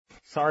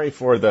Sorry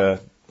for the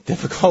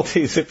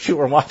difficulties if you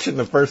were watching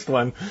the first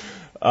one.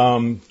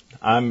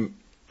 I'm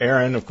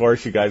Aaron, of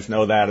course, you guys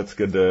know that. It's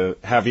good to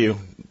have you.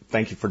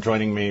 Thank you for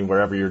joining me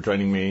wherever you're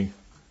joining me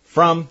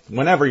from,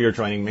 whenever you're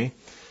joining me.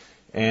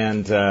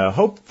 And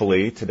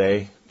hopefully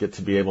today get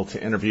to be able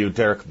to interview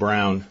Derek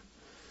Brown.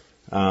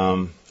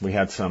 We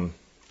had some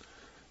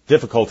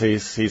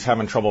difficulties. He's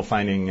having trouble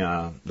finding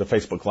the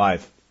Facebook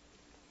Live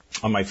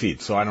on my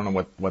feed, so I don't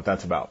know what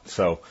that's about.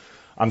 So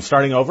I'm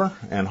starting over,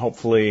 and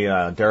hopefully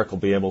Derek will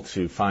be able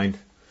to find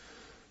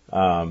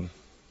the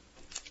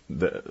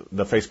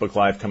Facebook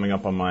Live coming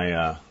up on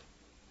my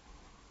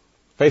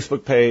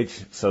Facebook page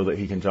so that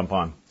he can jump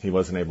on. He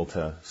wasn't able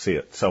to see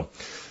it. So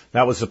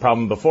that was the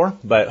problem before,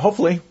 but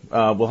hopefully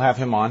we'll have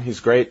him on. He's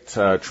great,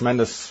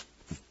 tremendous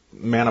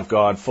man of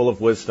God, full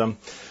of wisdom.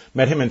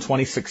 Met him in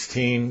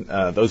 2016.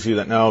 Those of you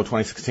that know,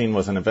 2016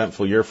 was an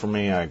eventful year for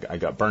me. I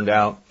got burned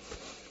out,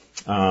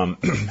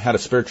 had a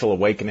spiritual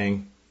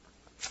awakening,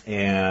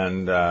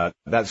 and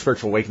that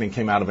spiritual awakening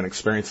came out of an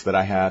experience that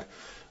I had,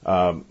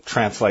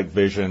 trance-like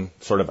vision,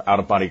 sort of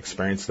out-of-body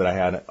experience that I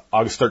had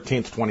August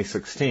 13th,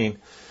 2016.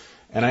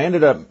 And I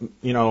ended up,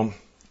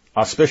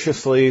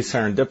 auspiciously,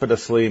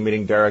 serendipitously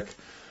meeting Derek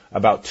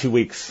about 2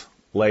 weeks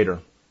later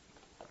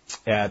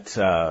at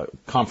a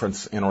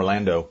conference in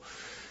Orlando.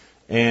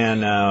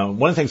 And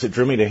one of the things that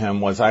drew me to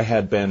him was I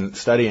had been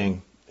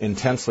studying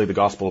intensely the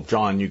Gospel of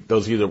John.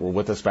 Those of you that were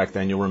with us back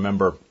then, you'll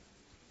remember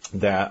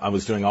that I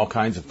was doing all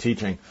kinds of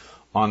teaching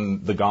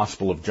on the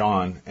Gospel of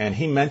John. And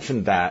he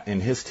mentioned that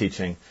in his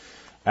teaching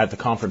at the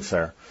conference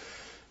there.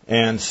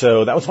 And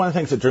so that was one of the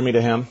things that drew me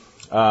to him.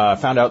 I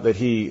found out that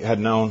he had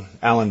known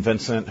Alan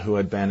Vincent, who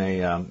had been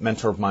a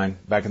mentor of mine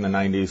back in the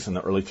 90s and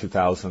the early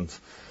 2000s.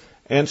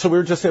 And so we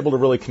were just able to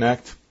really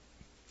connect.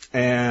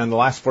 And the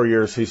last 4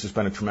 years, he's just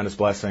been a tremendous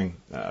blessing,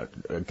 a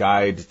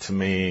guide to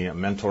me, a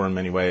mentor in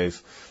many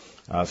ways,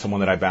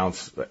 someone that I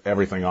bounce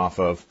everything off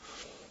of.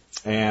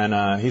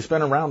 And he's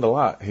been around a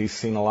lot. He's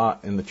seen a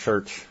lot in the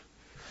church.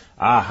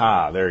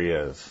 Aha, there he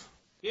is.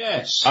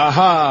 Yes.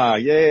 Aha,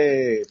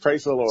 yay,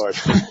 praise the Lord.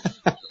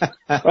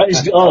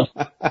 Praise God.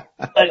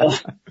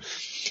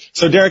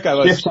 So Derek,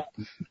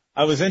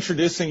 I was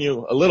introducing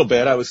you a little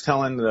bit. I was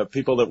telling the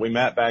people that we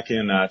met back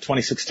in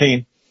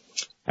 2016.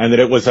 And that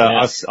it was an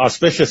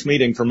auspicious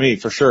meeting for me,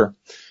 for sure.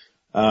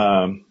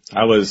 I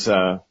was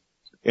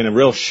in a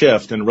real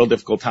shift, in a real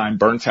difficult time,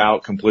 burnt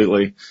out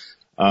completely.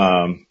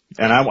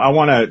 And I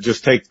want to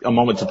just take a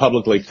moment to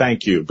publicly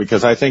thank you,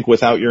 because I think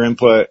without your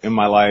input in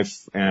my life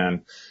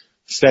and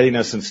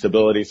steadiness and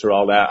stability through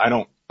all that, I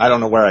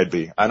don't know where I'd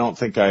be. I don't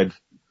think I'd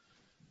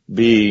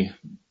be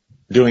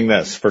doing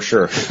this, for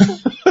sure.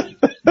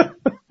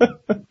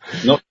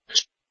 Not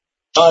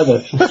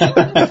either.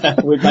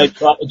 We've made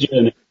quite a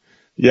journey.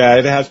 Yeah,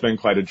 it has been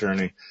quite a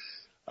journey.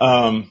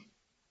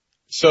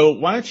 So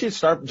why don't you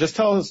start, just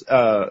tell us,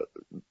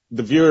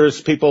 the viewers,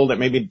 people that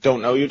maybe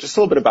don't know you, just a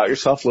little bit about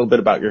yourself, a little bit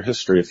about your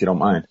history, if you don't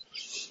mind.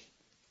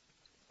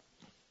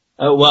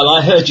 Well,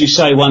 I heard you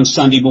say one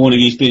Sunday morning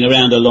he's been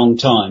around a long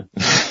time.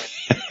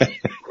 And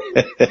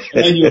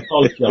then you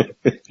apologize.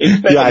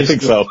 Yeah, I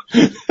think so.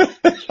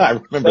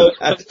 I remember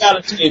that. The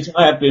reality is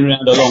I have been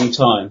around a long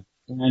time.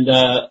 And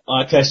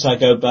I guess I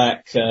go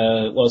back,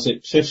 was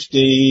it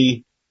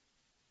 50...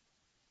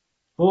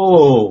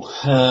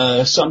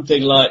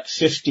 something like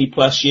 50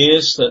 plus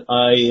years that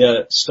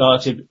I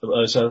started.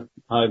 So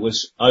I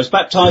was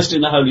baptized in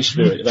the Holy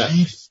Spirit about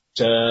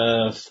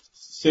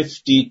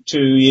 52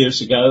 years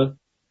ago,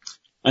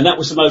 and that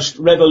was the most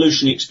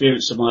revolutionary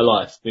experience of my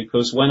life,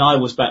 because when I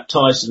was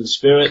baptized in the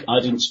Spirit, I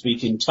didn't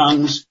speak in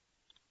tongues.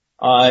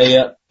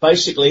 I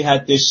basically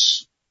had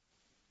this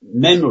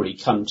memory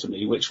come to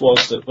me, which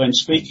was that when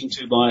speaking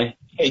to my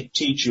head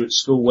teacher at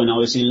school when I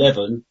was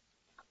 11.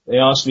 They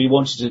asked me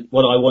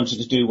what I wanted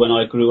to do when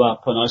I grew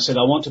up, and I said,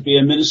 I want to be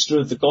a minister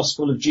of the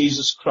gospel of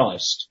Jesus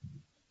Christ.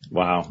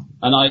 Wow.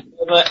 And I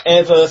never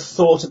ever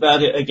thought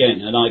about it again.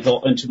 And I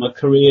got into my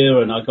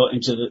career and I got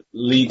into the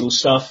legal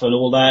stuff and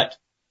all that.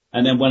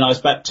 And then when I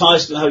was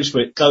baptized in the Holy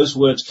Spirit, those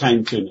words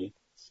came to me.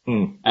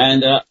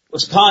 And it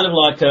was kind of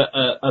like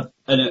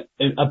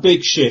a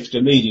big shift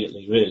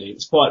immediately, really. It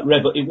was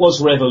it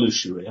was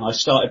revolutionary. I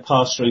started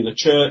pastoring the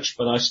church,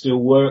 but I still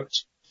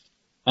worked.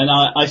 And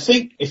I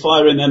think, if I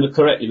remember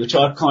correctly, which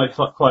I find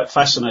quite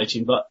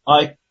fascinating, but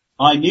I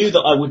knew that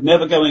I would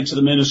never go into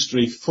the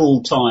ministry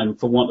full time,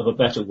 for want of a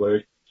better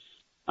word,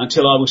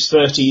 until I was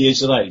 30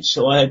 years of age.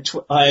 So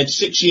I had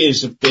 6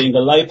 years of being a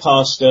lay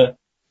pastor,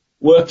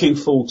 working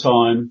full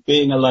time,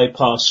 being a lay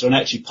pastor, and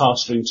actually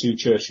pastoring 2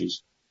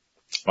 churches.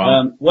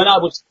 Wow. When I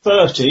was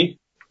 30,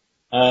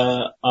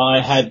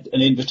 I had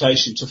an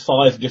invitation to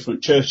 5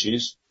 different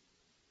churches,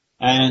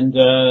 and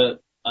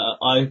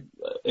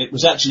it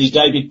was actually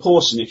David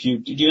Pawson.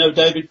 Did you know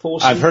David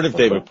Pawson? I've heard of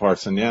David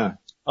Pawson, yeah.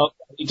 Oh,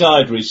 he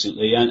died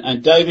recently,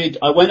 and David,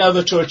 I went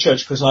over to a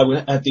church because I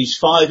had these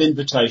 5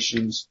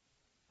 invitations,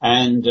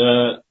 and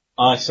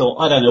I thought,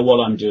 I don't know what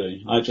I'm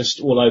doing. I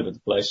just all over the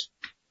place.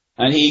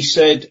 And he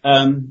said,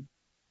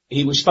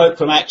 he spoke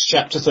from Acts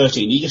chapter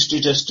 13. He used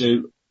to just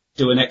do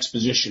do an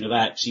exposition of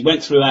Acts. He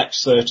went through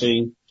Acts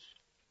 13.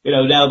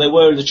 Now they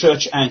were in the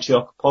church at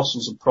Antioch,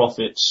 apostles and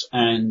prophets,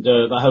 and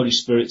the Holy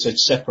Spirit said,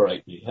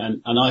 separate me.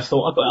 And I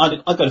thought,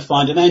 I've got to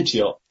find an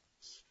Antioch.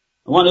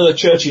 And one of the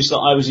churches that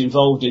I was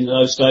involved in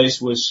those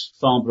days was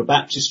Farnborough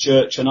Baptist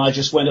Church, and I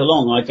just went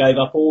along. I gave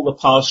up all the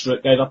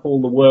pastorate, gave up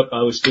all the work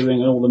I was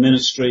doing and all the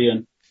ministry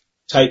and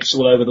tapes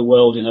all over the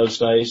world in those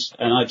days,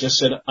 and I just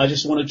said, I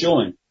just want to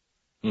join.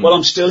 Well,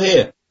 I'm still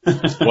here.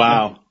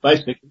 Wow.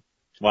 Basically.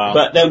 Wow.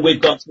 But then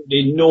we've got an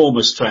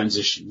enormous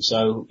transition.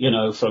 So,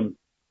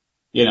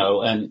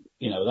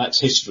 that's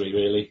history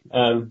really.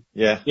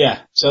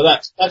 Yeah. So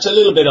that's a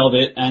little bit of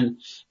it. And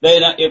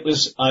then it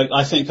was,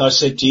 I think I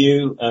said to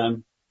you, I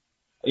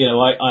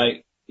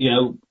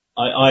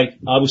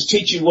was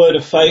teaching Word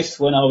of Faith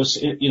when I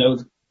was,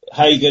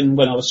 Hagen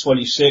when I was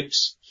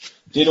 26,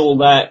 did all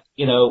that,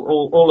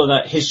 all of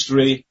that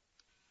history.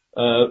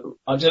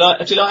 Did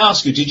I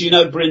ask you, did you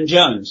know Bryn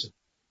Jones?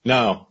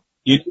 No.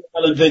 You knew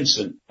Alan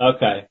Vincent?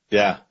 Okay.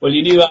 Yeah. Well,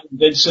 you knew Alan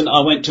Vincent.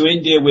 I went to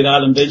India with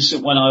Alan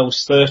Vincent when I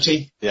was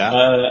 30. Yeah.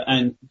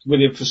 And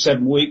with him for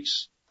 7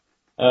 weeks.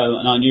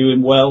 And I knew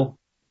him well.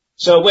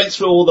 So I went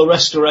through all the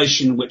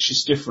restoration, which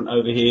is different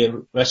over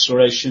here,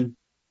 restoration.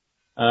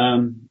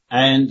 And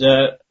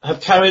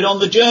have carried on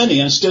the journey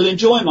and still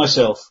enjoy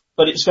myself,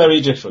 but it's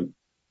very different.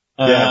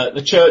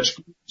 The church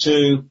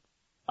to,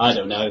 I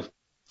don't know,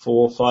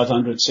 400,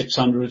 500,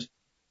 600,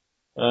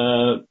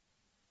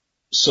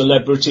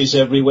 celebrities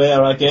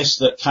everywhere, I guess,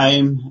 that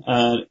came.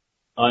 I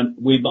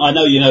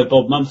know you know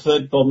Bob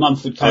Mumford. Bob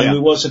Mumford came,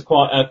 who was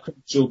quite a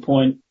crucial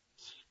point.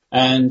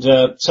 And,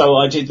 so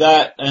I did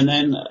that. And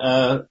then,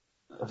 a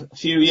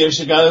few years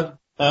ago,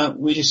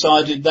 we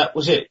decided that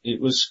was it. It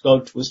was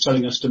God was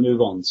telling us to move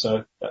on.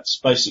 So that's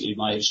basically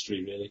my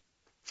history, really.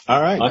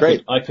 All right.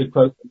 Great. I could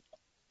quote.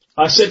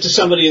 I said to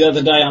somebody the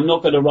other day, I'm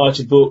not going to write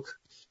a book.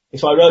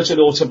 If I wrote an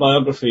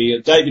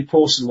autobiography, David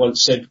Pawson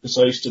once said, because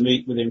I used to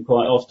meet with him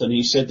quite often,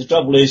 he said, the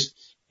trouble is,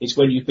 it's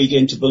when you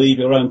begin to believe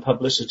your own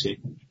publicity.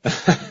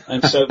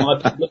 And so my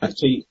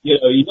publicity, you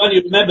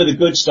only remember the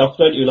good stuff,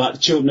 don't you? Like the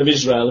children of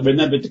Israel, I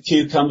remembered the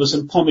cucumbers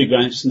and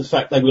pomegranates, and the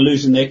fact they were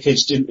losing their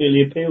kids didn't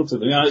really appeal to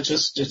them. It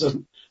just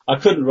doesn't, I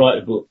couldn't write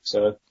a book,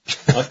 so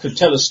I could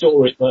tell a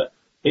story, but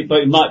it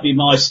might be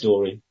my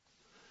story.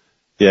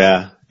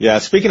 Yeah. Yeah.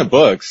 Speaking of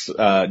books,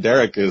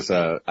 Derek is,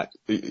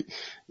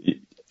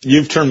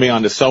 you've turned me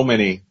on to so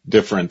many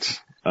different,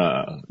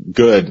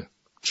 good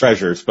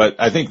treasures, but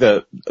I think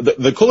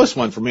the coolest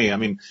one for me, I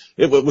mean,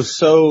 it was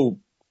so,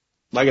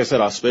 like I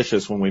said,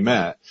 auspicious when we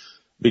met,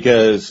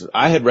 because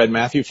I had read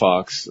Matthew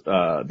Fox,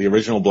 The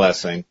Original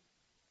Blessing,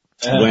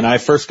 when I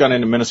first got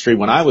into ministry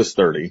when I was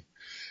 30.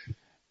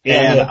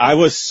 And I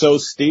was so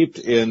steeped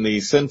in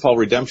the sinful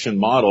redemption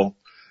model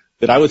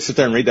that I would sit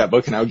there and read that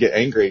book and I would get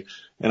angry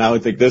and I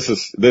would think, this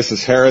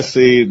is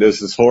heresy.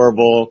 This is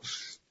horrible.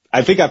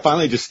 I think I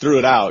finally just threw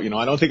it out.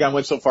 I don't think I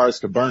went so far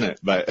as to burn it,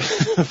 but,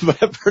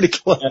 but pretty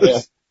close. Yeah.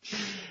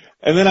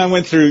 And then I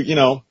went through,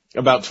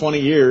 about 20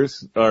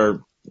 years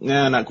or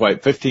not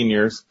quite 15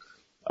 years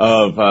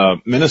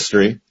of,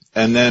 ministry.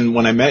 And then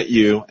when I met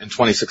you in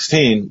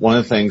 2016, one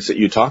of the things that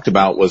you talked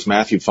about was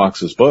Matthew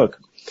Fox's book.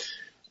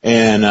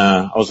 And,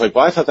 I was like,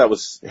 well, I thought that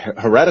was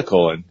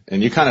heretical.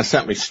 And you kind of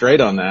sent me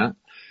straight on that.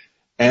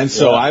 And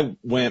so I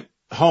went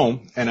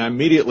home and I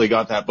immediately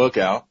got that book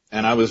out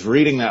and I was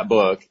reading that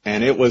book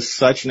and it was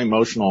such an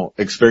emotional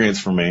experience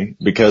for me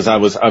because I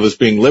was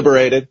being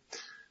liberated,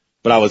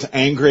 but I was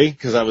angry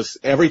because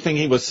everything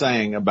he was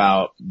saying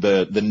about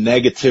the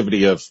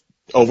negativity of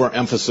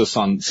overemphasis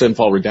on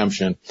sinful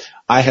redemption,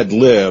 I had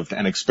lived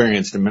and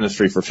experienced in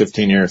ministry for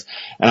 15 years.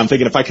 And I'm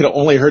thinking if I could have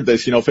only heard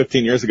this,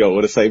 15 years ago, it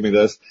would have saved me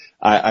this.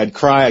 I'd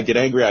cry, I'd get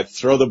angry, I'd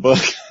throw the book.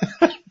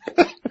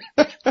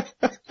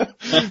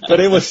 But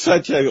it was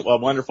such a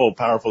wonderful,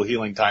 powerful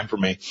healing time for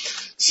me.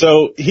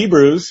 So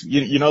Hebrews,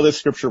 you know this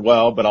scripture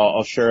well, but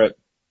I'll share it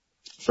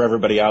for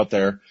everybody out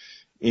there.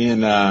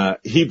 In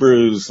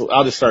Hebrews,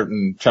 I'll just start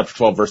in chapter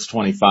 12, verse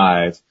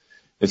 25.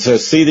 It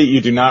says, see that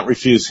you do not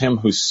refuse him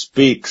who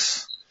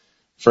speaks,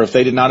 for if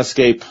they did not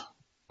escape,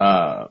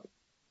 I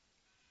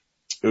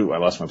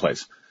lost my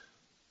place.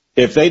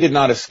 If they did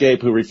not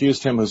escape who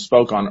refused him who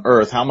spoke on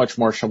earth, how much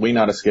more shall we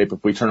not escape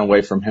if we turn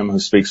away from him who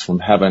speaks from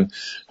heaven,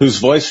 whose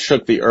voice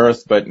shook the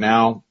earth, but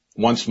now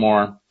once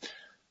more,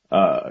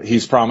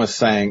 he's promised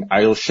saying,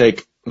 I will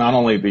shake not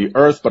only the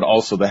earth, but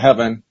also the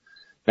heaven.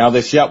 Now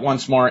this yet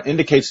once more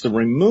indicates the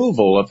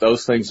removal of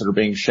those things that are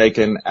being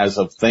shaken as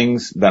of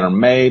things that are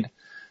made,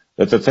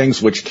 that the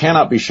things which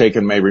cannot be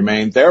shaken may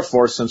remain.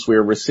 Therefore, since we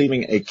are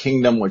receiving a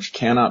kingdom which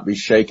cannot be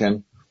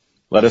shaken,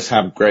 let us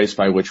have grace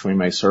by which we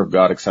may serve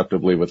God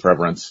acceptably with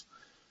reverence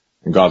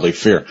and godly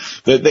fear.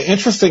 The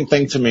interesting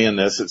thing to me in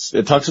this,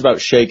 it talks about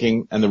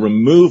shaking and the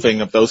removing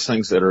of those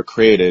things that are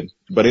created.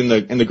 But in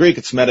the Greek,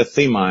 it's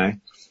metathemai.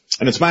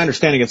 And it's my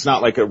understanding it's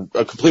not like a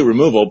complete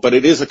removal, but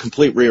it is a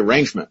complete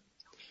rearrangement.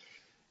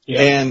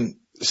 Yeah. And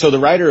so the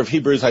writer of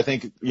Hebrews, I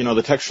think,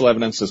 the textual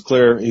evidence is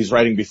clear. He's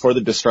writing before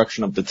the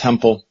destruction of the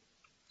temple.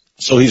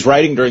 So he's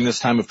writing during this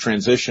time of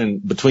transition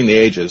between the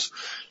ages.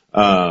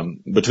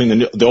 between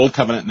the Old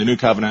Covenant and the New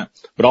Covenant,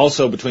 but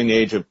also between the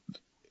age of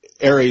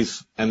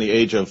Aries and the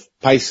age of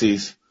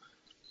Pisces.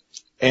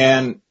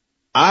 And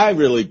I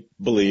really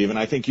believe, and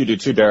I think you do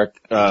too, Derek,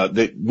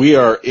 that we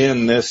are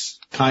in this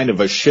kind of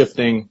a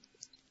shifting,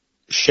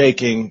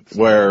 shaking,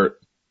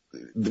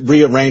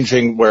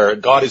 rearranging, where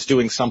God is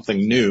doing something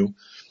new.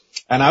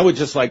 And I would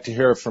just like to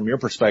hear from your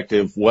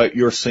perspective what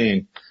you're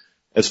seeing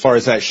as far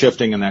as that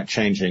shifting and that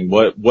changing.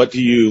 What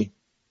do you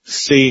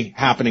see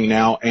happening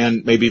now,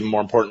 and maybe even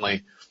more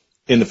importantly,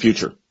 in the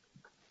future?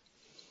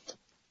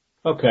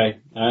 Okay.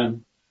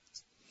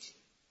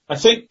 I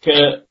think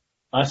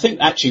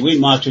actually we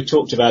might have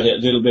talked about it a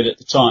little bit at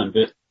the time,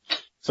 but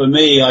for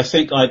me, I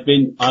think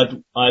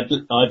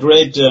I'd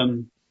read,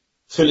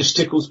 Phyllis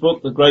Tickle's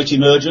book, The Great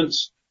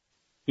Emergence.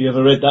 You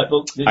ever read that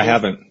book? I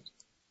haven't.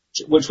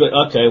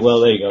 Okay,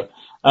 well, there you go.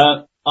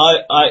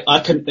 I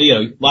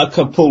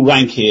can pull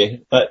rank here,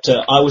 but,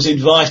 I was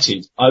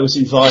invited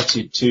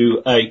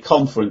to a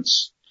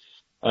conference,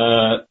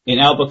 in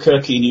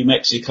Albuquerque, New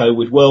Mexico,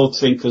 with world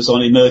thinkers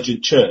on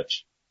emergent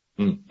church.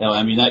 Now,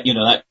 I mean,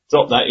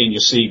 drop that in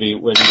your CV,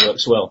 it really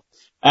works well.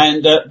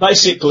 And,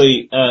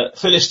 basically,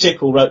 Phyllis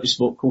Tickle wrote this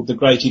book called The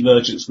Great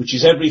Emergence, which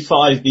is every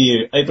 500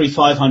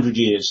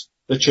 years,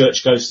 the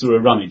church goes through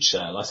a rummage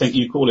sale. I think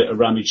you call it a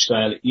rummage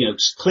sale,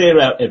 clear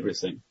out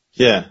everything.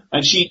 Yeah.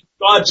 And she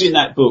describes in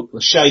that book the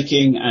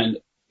shaking and,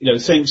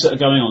 things that are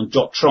going on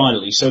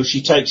doctrinally. So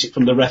she takes it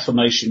from the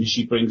Reformation and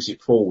she brings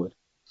it forward.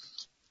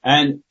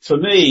 And for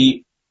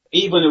me,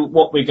 even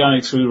what we're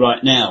going through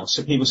right now,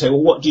 so people say,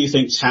 well, what do you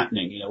think's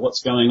happening?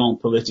 What's going on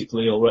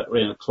politically or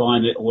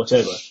climate or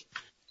whatever?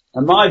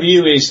 And my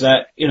view is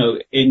that,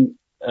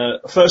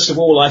 first of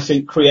all, I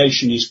think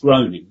creation is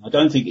groaning. I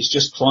don't think it's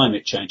just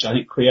climate change. I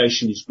think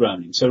creation is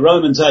groaning. So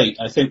Romans 8,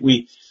 I think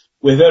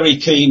we're very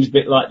keen, a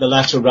bit like the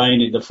latter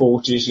rain in the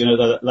 40s,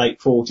 the late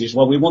 40s.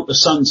 Well, we want the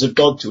sons of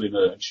God to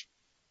emerge.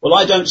 Well,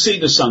 I don't see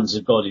the sons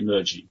of God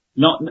emerging.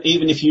 Not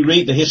even if you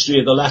read the history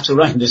of the latter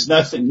rain, there's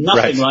nothing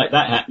right. like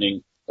that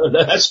happening.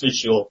 That's for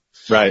sure.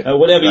 Right.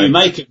 Whatever right. you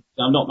make it,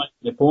 I'm not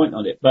making a point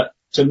on it. But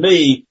to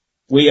me,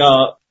 we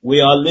are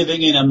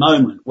living in a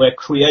moment where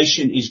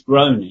creation is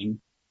groaning,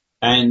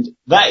 and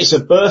that is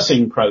a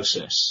birthing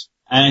process.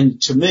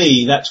 And to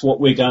me, that's what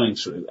we're going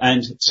through.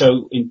 And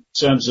so in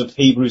terms of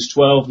Hebrews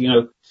 12,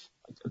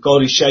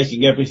 God is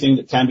shaking everything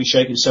that can be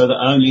shaken so that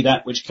only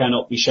that which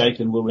cannot be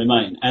shaken will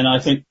remain. And I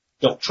think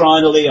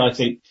doctrinally, I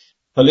think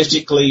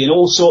politically, in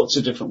all sorts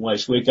of different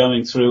ways, we're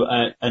going through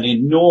an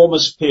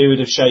enormous period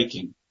of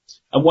shaking.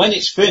 And when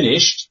it's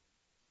finished,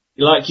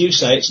 like you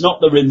say, it's not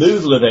the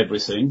removal of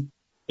everything.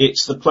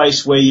 It's the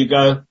place where you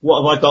go,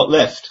 what have I got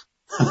left?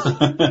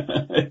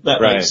 If that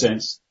right. makes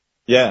sense.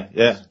 Yeah,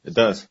 it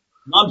does.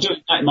 I'm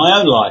doing that in my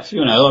own life,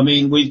 I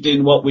mean, we've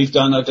done what we've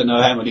done, I don't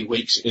know how many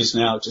weeks it is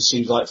now, it just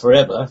seems like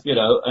forever,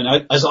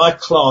 and as I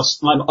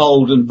class, I'm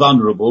old and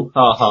vulnerable,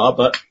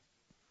 but,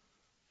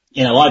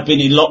 I've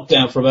been in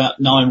lockdown for about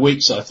 9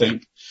 weeks, I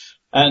think,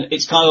 and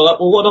it's kind of like,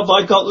 well, what have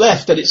I got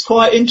left? And it's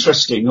quite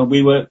interesting, and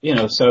we were,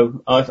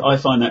 so I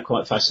find that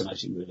quite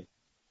fascinating, really.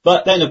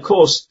 But then, of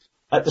course,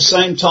 at the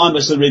same time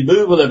as the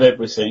removal of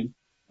everything,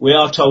 we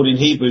are told in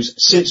Hebrews,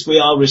 since we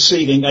are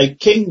receiving a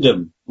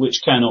kingdom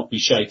which cannot be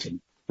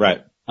shaken.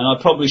 Right. And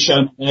I probably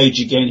show my age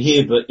again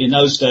here, but in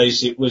those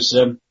days it was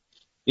The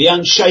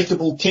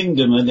Unshakable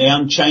Kingdom and the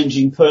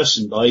Unchanging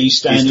Person by E.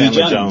 Stanley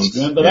Jones.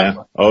 Remember that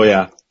one? Oh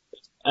yeah.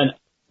 And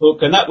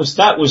look, and that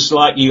was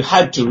like you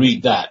had to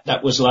read that.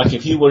 That was like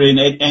if you were in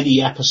any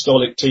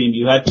apostolic team,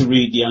 you had to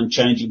read The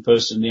Unchanging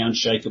Person and the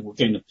Unshakable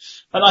Kingdom.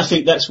 And I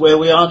think that's where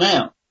we are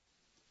now.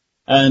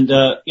 And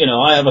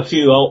I have a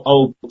few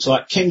old books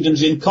like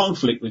Kingdoms in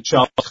Conflict with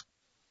Charles.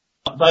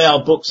 They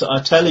are books that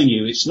are telling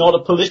you it's not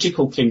a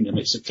political kingdom.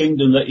 It's a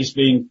kingdom that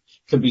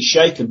can be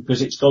shaken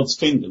because it's God's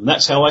kingdom.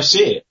 That's how I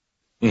see it.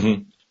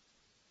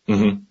 Mm-hmm.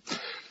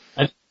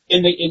 Mm-hmm.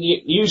 And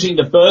using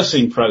the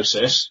birthing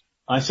process,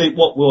 I think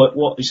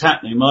what is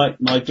happening,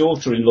 my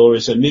daughter-in-law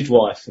is a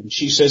midwife, and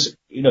she says,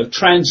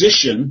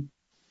 transition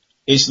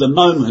is the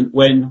moment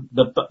when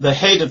the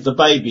head of the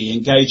baby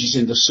engages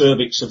in the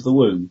cervix of the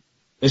womb.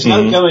 There's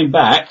no going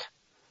back,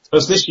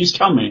 because this is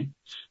coming,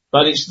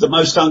 but it's the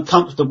most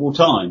uncomfortable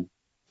time.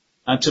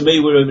 And to me,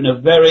 we're in a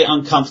very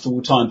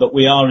uncomfortable time, but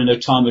we are in a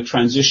time of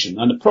transition,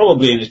 and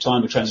probably in a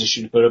time of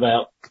transition for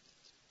about,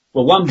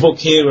 one book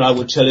here I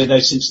would tell you they're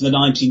since the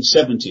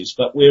 1970s,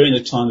 but we're in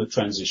a time of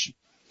transition.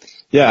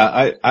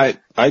 Yeah,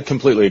 I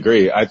completely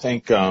agree. I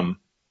think,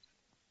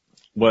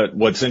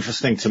 what's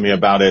interesting to me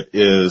about it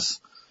is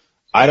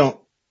I don't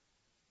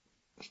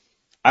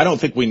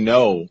think we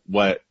know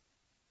what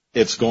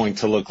it's going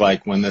to look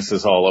like when this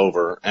is all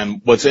over.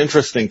 And what's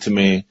interesting to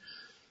me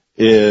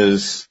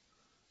is,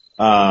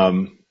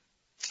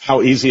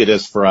 how easy it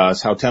is for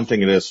us, how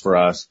tempting it is for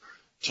us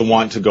to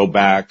want to go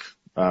back.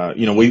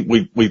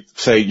 We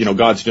say,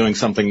 God's doing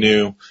something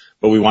new,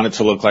 but we want it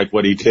to look like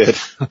what he did,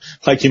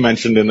 like you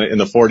mentioned in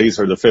the 40s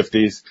or the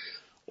 50s,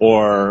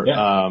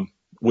 or,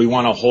 we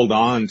want to hold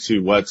on to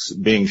what's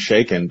being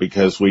shaken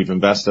because we've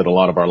invested a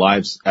lot of our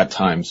lives at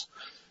times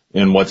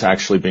in what's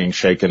actually being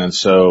shaken. And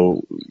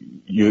so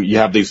you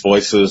have these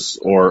voices,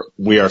 or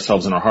we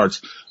ourselves in our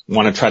hearts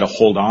want to try to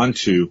hold on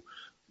to,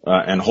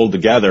 and hold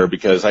together,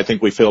 because I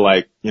think we feel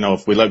like,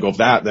 if we let go of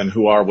that, then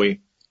who are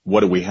we?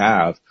 What do we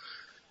have?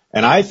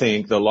 And I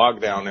think the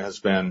lockdown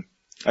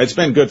it's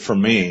been good for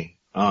me,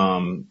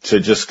 to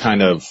just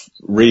kind of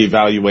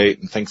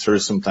reevaluate and think through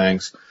some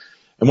things.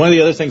 And one of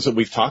the other things that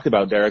we've talked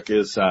about, Derek,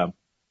 is,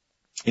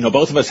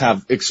 both of us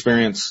have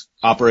experience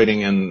operating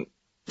in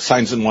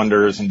signs and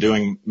wonders and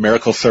doing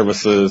miracle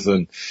services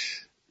and,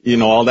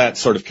 all that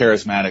sort of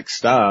charismatic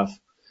stuff.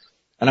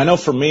 And I know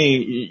for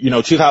me,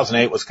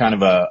 2008 was kind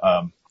of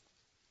a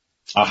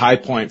high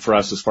point for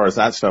us as far as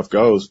that stuff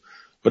goes.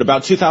 But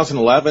about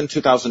 2011,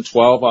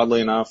 2012, oddly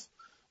enough,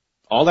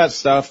 all that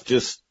stuff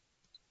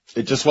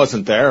it just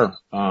wasn't there,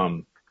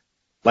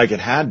 like it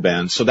had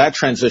been. So that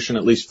transition,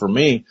 at least for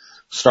me,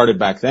 started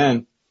back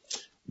then.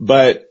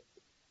 But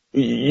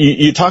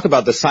you talk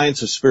about the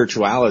science of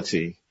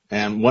spirituality.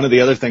 And one of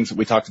the other things that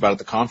we talked about at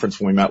the conference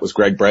when we met was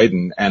Greg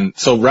Braden. And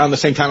so around the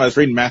same time I was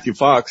reading Matthew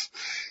Fox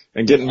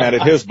and getting mad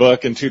at his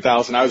book in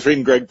 2000, I was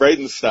reading Greg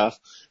Braden's stuff.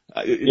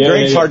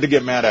 Greg's hard to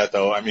get mad at,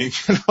 though. I mean,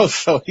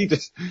 so he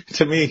just,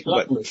 to me,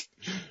 what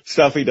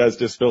stuff he does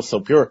just feels so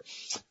pure.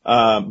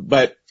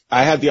 But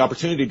I had the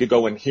opportunity to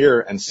go in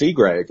here and see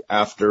Greg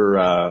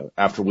after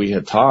we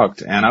had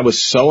talked, and I was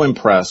so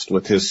impressed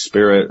with his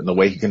spirit and the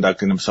way he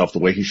conducted himself, the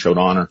way he showed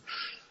honor.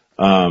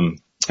 And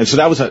so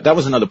that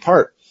was another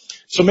part.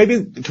 So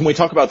maybe can we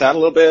talk about that a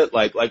little bit?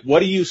 Like what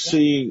do you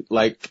see,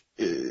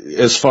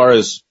 as far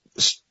as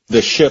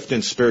the shift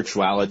in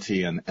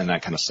spirituality and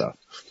that kind of stuff?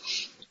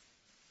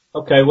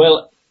 Okay,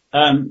 well,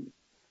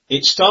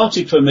 it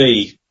started for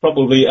me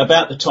probably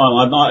about the time,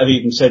 I might have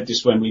even said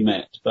this when we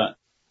met, but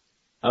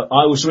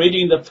I was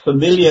reading the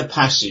familiar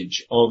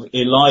passage of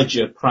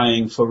Elijah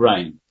praying for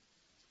rain,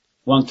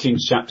 1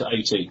 Kings chapter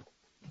 18.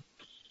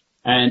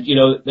 And,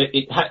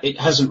 it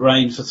hasn't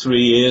rained for 3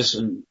 years,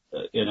 and,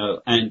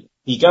 and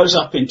he goes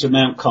up into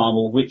Mount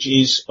Carmel, which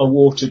is a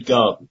watered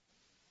garden.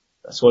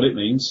 That's what it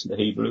means, the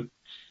Hebrew.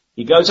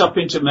 He goes up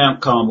into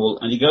Mount Carmel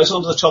and he goes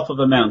onto the top of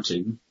a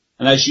mountain,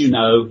 and as you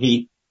know,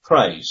 he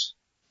prays.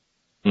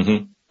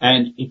 Mm-hmm.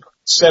 And he prays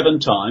 7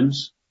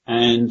 times,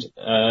 and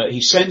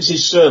he sends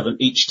his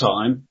servant each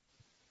time.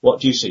 What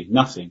do you see?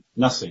 Nothing,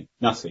 nothing,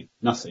 nothing,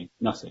 nothing,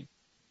 nothing.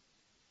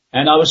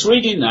 And I was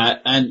reading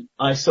that and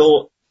I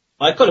thought,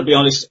 I've got to be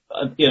honest,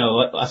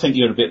 I think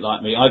you're a bit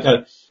like me. I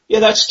go, yeah,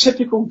 that's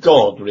typical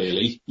God,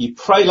 really. You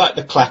pray like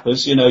the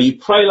clappers, you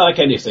pray like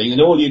anything,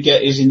 and all you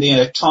get is in the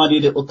air a tiny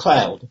little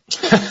cloud.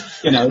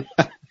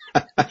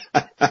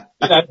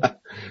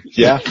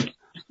 Yeah.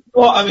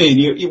 Well, I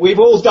mean, we've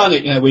all done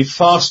it, we've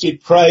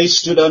fasted, prayed,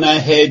 stood on our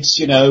heads,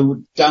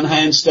 done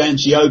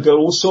handstands, yoga,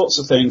 all sorts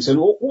of things. And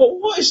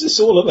what is this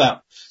all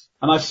about?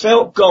 And I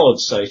felt God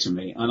say to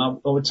me, and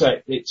I would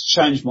say it's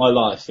changed my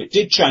life. It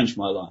did change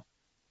my life.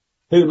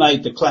 Who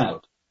made the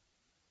cloud?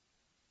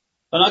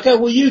 And I go,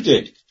 well, you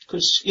did.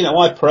 Because,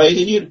 I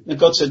prayed and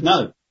God said,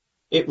 no.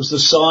 It was the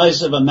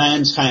size of a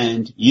man's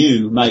hand.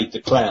 You made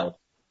the cloud.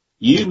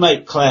 You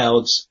make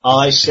clouds,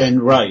 I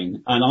send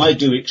rain, and I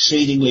do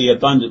exceedingly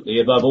abundantly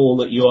above all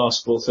that you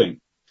ask or think.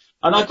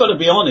 And I've got to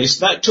be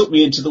honest, that took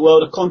me into the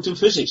world of quantum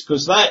physics,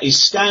 because that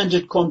is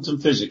standard quantum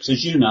physics.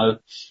 As you know,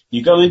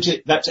 you go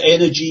into, that's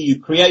energy, you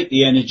create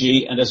the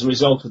energy, and as a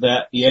result of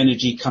that, the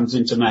energy comes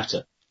into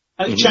matter.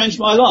 And it changed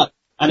my life.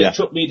 And it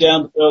took me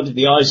down the road of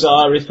the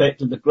Isaiah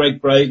effect and the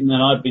Greg Braden,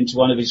 and I've been to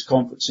one of his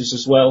conferences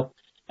as well,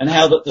 and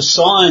how that the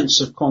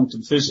science of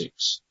quantum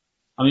physics,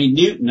 I mean,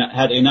 Newton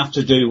had enough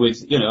to do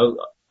with,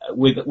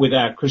 with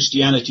our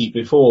Christianity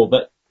before,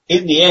 but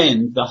in the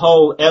end, the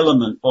whole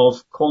element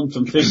of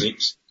quantum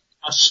physics,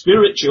 our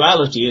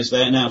spirituality, as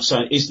they're now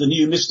saying, is the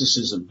new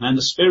mysticism, and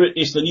the spirit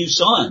is the new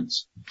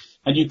science.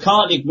 And you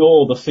can't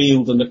ignore the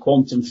field and the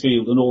quantum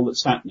field and all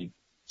that's happening.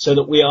 So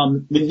that we are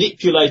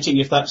manipulating,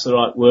 if that's the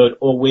right word,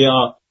 or we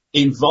are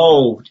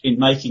involved in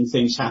making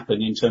things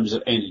happen in terms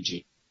of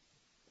energy.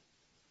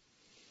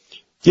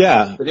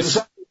 Yeah. But it was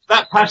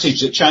that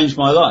passage that changed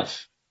my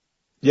life.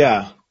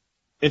 Yeah.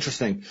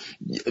 Interesting.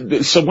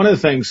 So one of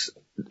the things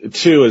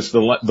too is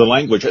the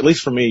language, at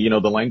least for me,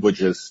 the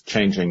language is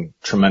changing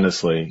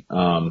tremendously.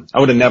 I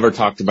would have never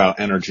talked about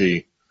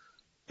energy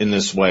in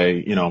this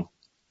way,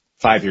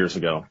 5 years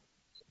ago,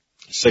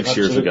 6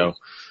 years ago.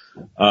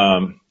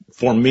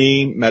 For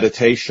me,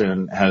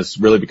 meditation has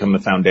really become the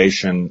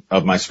foundation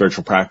of my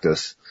spiritual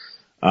practice.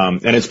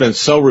 And it's been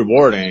so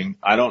rewarding.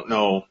 I don't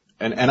know.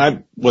 And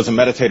I was a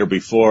meditator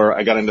before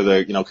I got into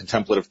the,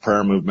 contemplative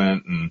prayer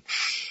movement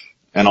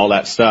and all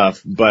that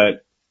stuff.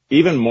 But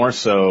even more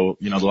so,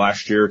 the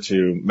last year or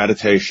two,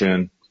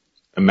 meditation,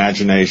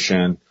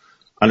 imagination,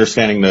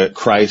 understanding that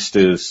Christ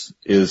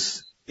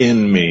is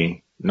in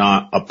me,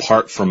 not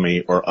apart from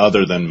me or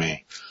other than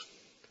me.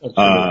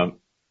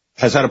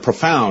 Has had a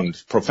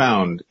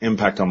profound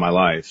impact on my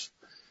life,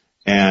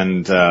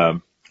 and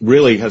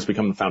really has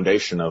become the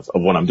foundation of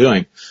what I'm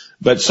doing.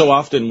 But so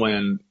often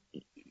when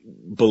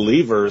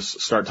believers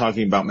start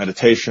talking about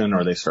meditation,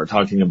 or they start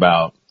talking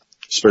about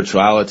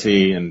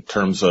spirituality, in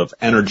terms of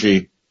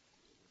energy,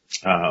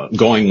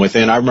 going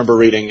within. I remember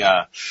reading,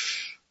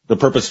 The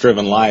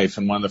Purpose-Driven Life,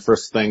 and one of the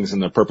first things in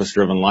The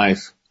Purpose-Driven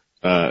Life,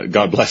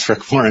 God bless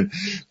Rick Warren,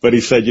 but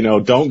he said,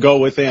 don't go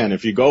within.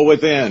 If you go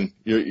within,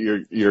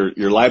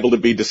 you're liable to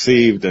be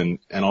deceived and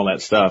all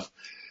that stuff.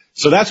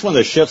 So that's one of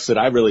the shifts that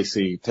I really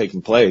see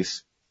taking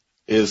place,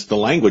 is the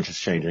language is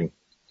changing.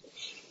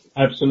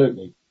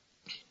 Absolutely.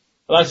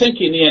 But I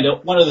think in the end,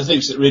 one of the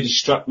things that really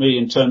struck me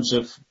in terms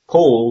of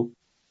Paul,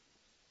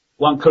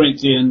 1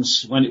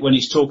 Corinthians, when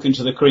he's talking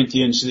to the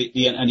Corinthians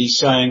and he's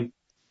saying,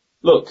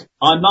 look,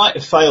 I might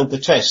have failed the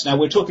test. Now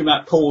we're talking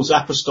about Paul's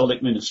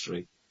apostolic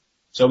ministry.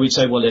 So we'd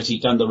say, well, has he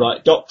done the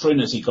right doctrine?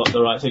 Has he got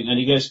the right thing? And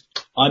he goes,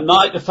 I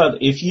might have failed.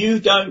 If you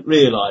don't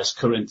realize,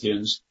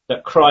 Corinthians,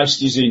 that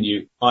Christ is in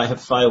you, I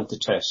have failed the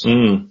test.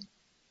 And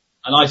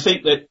I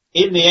think that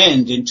in the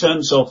end, in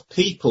terms of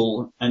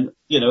people and,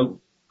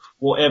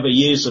 whatever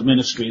years of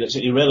ministry, that's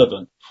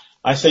irrelevant.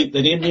 I think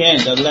that in the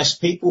end, unless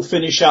people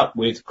finish up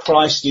with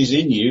Christ is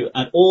in you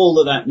and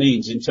all that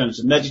means in terms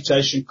of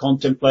meditation,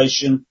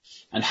 contemplation,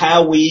 and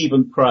how we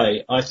even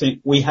pray, I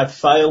think we have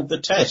failed the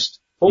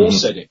test. Paul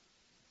said it.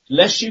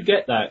 Unless you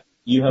get that,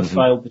 you have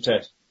failed the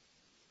test.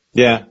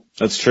 Yeah,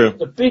 that's true.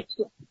 The big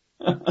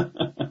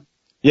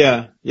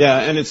Yeah,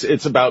 and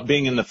it's about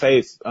being in the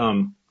faith.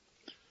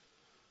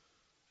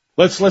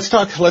 Let's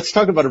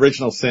talk about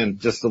original sin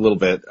just a little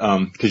bit,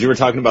 because you were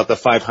talking about the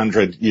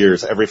 500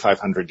 years, every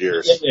 500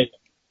 years.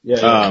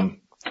 Yeah.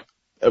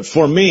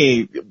 For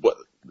me,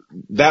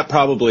 that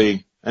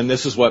probably, and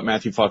this is what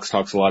Matthew Fox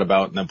talks a lot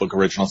about in that book,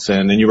 Original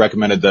Sin, and you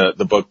recommended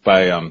the book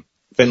by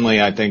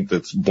Finley, I think,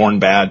 that's Born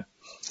Bad.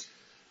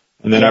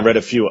 And then I read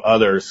a few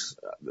others.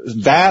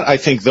 That, I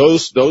think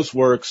those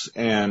works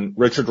and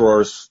Richard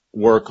Rohr's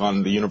work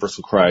on the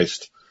Universal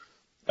Christ,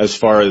 as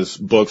far as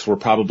books, were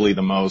probably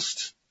the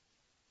most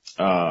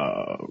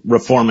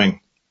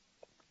reforming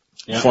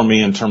for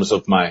me in terms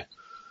of my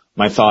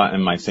thought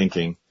and my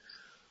thinking.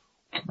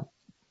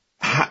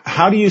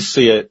 How do you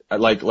see it?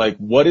 Like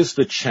what is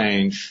the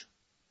change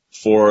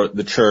for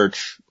the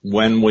church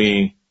when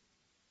we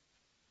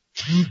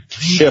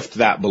shift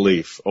that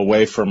belief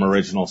away from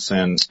original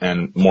sin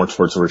and more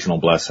towards original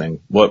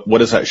blessing? What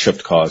does that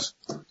shift cause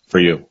for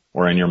you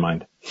or in your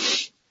mind?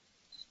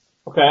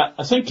 Okay,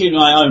 I think in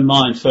my own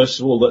mind, first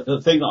of all, that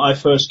the thing that I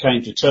first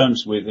came to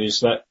terms with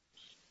is that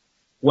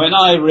when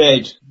I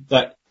read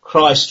that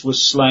Christ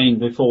was slain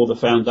before the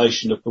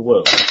foundation of the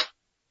world,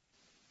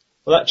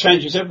 well, that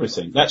changes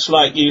everything. That's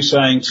like you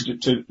saying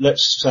to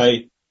let's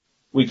say,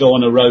 we go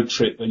on a road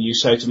trip and you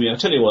say to me, I'll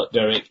tell you what,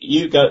 Derek,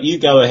 you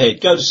go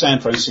ahead, go to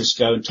San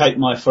Francisco and take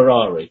my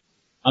Ferrari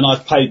and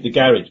I've paid the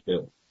garage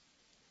bill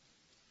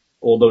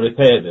or the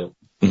repair bill.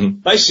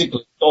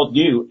 Basically, God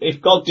knew.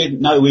 If God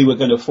didn't know we were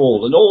going to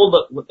fall, and all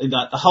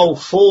the whole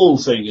fall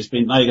thing has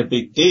been made a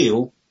big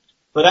deal,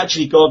 but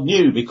actually God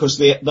knew because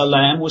the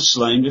Lamb was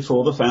slain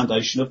before the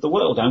foundation of the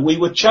world and we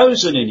were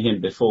chosen in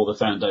him before the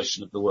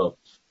foundation of the world.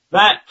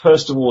 That,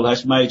 first of all,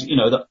 has made,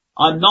 that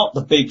I'm not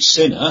the big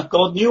sinner.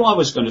 God knew I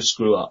was going to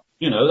screw up.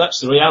 That's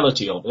the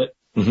reality of it.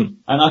 And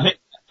I think,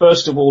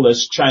 first of all,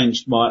 has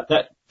changed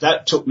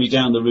that took me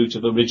down the route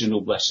of original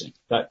blessing.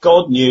 That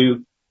God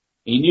knew,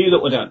 he knew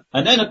that we're done.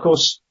 And then, of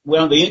course,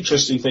 one of the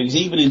interesting things,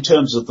 even in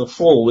terms of the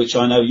fall, which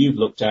I know you've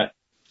looked at,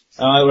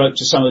 I wrote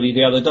to somebody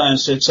the other day and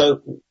said,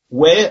 so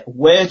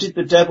where did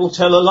the devil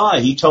tell a lie?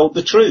 He told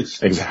the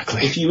truth.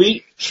 Exactly. If you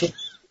eat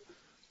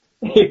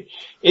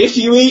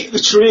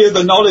the tree of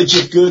the knowledge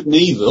of good and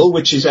evil,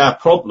 which is our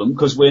problem,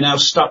 because we're now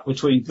stuck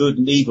between good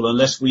and evil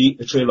unless we eat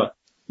the tree of life,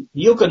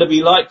 you're going to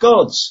be like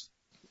gods.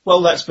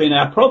 Well, that's been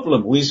our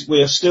problem. We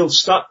are still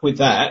stuck with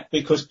that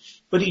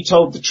but he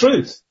told the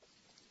truth.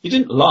 He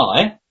didn't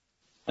lie.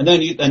 And then,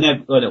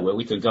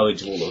 we could go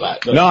into all of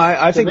that. No,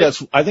 I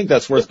think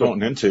that's worth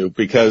going into,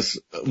 because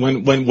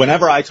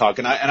whenever I talk,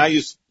 and I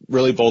use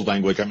really bold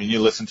language, I mean,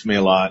 you listen to me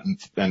a lot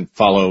and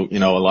follow, a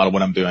lot of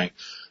what I'm doing.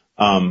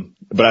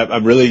 But I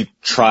really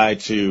try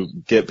to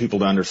get people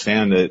to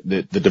understand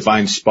that the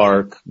divine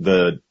spark,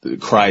 the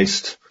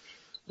Christ,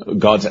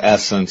 God's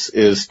essence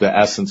is the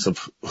essence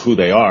of who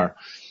they are.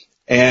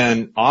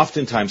 And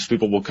oftentimes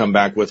people will come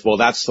back with, well,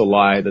 that's the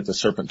lie that the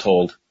serpent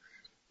told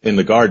in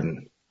the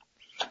garden.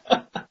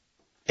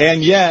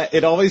 And yet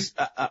it always,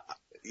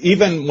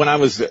 even when I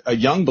was a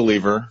young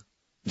believer,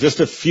 just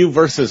a few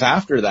verses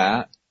after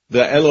that,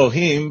 the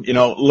Elohim,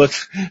 look,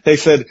 they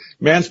said,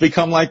 man's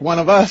become like one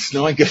of us,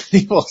 knowing good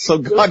and evil. So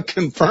God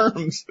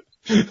confirms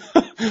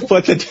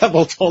what the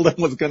devil told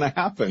him was going to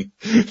happen.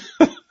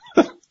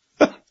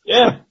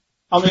 Yeah.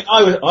 I mean,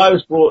 I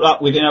was brought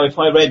up with, if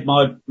I read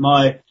my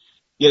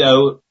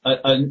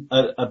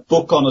a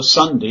book on a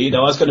Sunday, I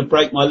was going to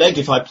break my leg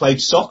if I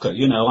played soccer,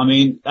 I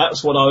mean,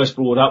 that's what I was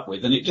brought up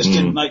with, and it just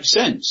didn't make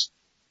sense.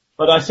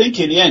 But I think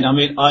in the end, I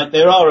mean,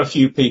 there are a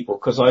few people,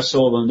 because I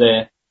saw them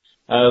there,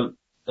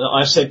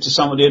 I said to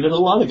somebody a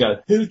little while ago,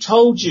 who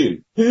told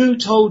you? Who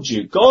told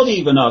you? God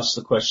even asked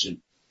the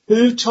question,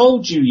 who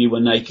told you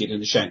were naked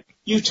and ashamed?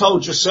 You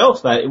told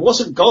yourself that. It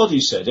wasn't God who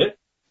said it.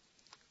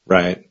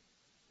 Right.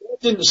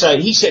 didn't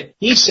say, he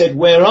said,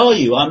 where are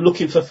you? I'm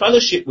looking for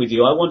fellowship with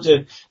you. I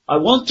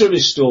want to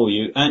restore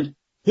you. And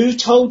who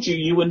told you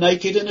you were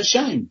naked and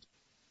ashamed?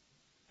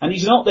 And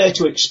he's not there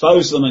to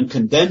expose them and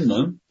condemn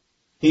them.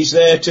 He's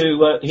there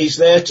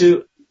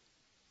to,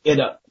 get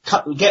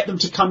them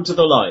to come to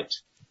the light.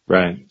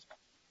 Right.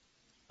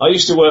 I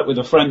used to work with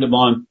a friend of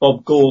mine,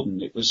 Bob Gordon.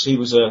 He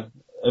was a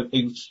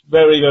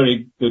very,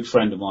 very good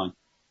friend of mine.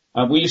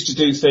 And we used to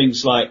do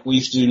things like, we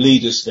used to do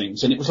leaders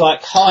things, and it was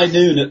like high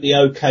noon at the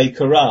OK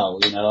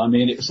Corral, you know. I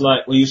mean, it was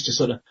like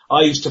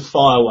I used to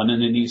fire one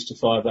and then he used to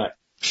fire back.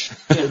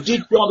 You know,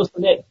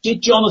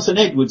 did Jonathan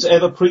Edwards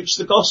ever preach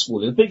the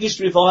gospel? The biggest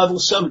revival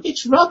sermon?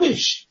 It's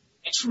rubbish.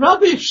 It's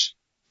rubbish.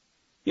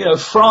 You know,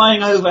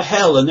 frying over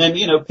hell, and then,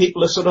 you know,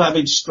 people are sort of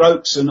having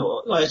strokes and,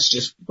 let's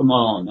just, come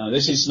on, no,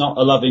 this is not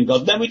a loving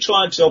God. Then we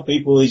try and tell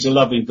people he's a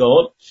loving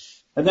God,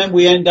 and then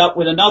we end up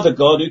with another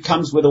God who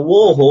comes with a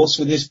war horse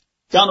with his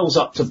gunnels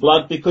up to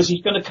blood because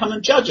he's going to come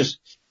and judge us.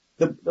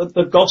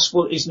 The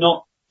gospel is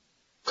not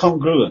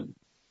congruent.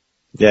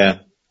 Yeah.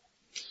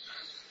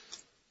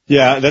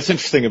 Yeah, that's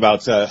interesting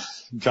about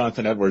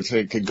Jonathan Edwards.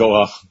 It could go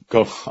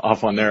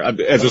off on there.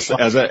 As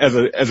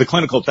a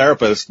clinical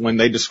therapist, when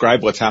they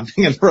describe what's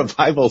happening in the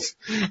revivals,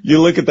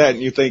 you look at that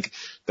and you think,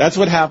 that's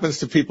what happens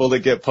to people that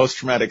get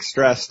post-traumatic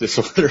stress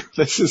disorder.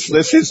 This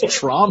is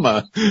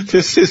trauma.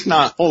 This is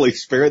not Holy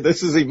Spirit.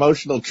 This is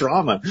emotional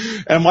trauma.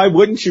 And why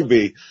wouldn't you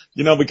be?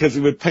 You know, because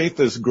it would paint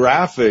this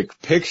graphic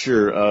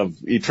picture of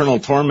eternal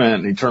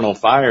torment and eternal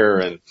fire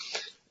and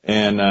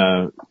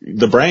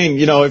the brain,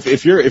 you know,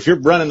 if you're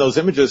running those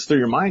images through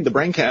your mind, the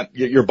brain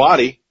your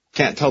body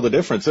can't tell the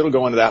difference. It'll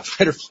go into that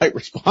fight or flight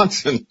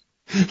response and,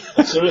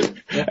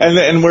 Absolutely. Yeah.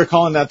 and we're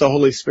calling that the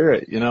Holy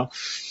Spirit, you know.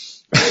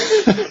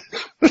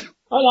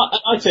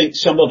 I think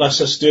some of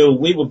us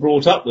we were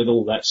brought up with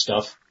all that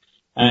stuff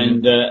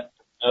and,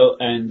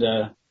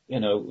 you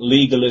know,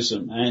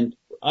 legalism. And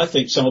I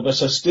think some of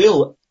us are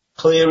still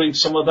clearing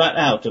some of that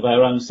out of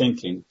our own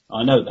thinking.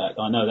 I know that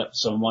from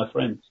some of my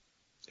friends.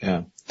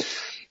 Yeah.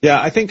 Yeah,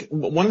 I think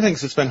one of the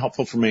things that's been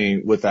helpful for me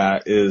with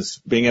that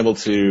is being able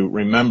to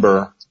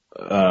remember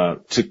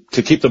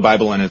to keep the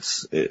Bible in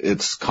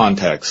its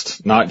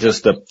context, not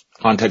just the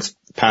context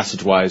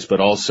passage-wise, but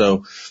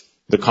also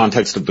the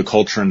context of the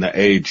culture and the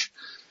age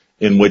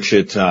in which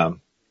it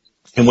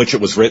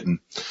was written,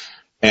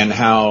 and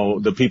how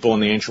the people in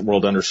the ancient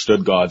world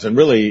understood gods. And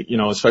really, you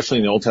know, especially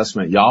in the Old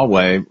Testament,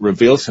 Yahweh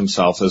reveals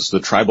himself as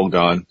the tribal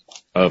God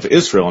of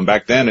Israel. And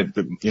back then,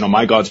 you know,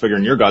 my God's bigger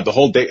than your God. The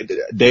whole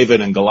David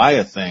and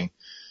Goliath thing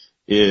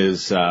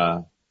is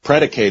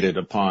predicated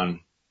upon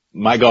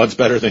my God's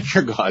better than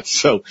your God.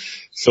 So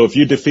if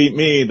you defeat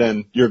me,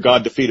 then your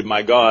God defeated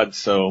my God,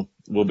 so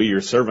we'll be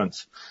your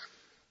servants.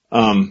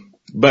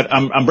 But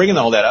I'm bringing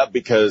all that up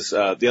because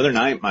the other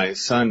night my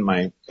son,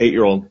 my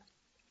 8-year-old,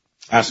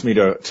 asked me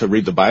to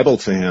read the Bible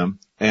to him,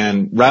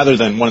 and rather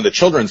than one of the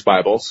children's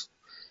Bibles,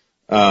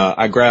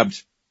 I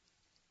grabbed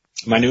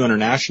my New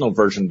International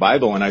Version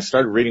Bible and I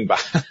started reading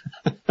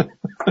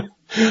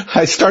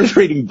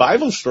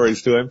Bible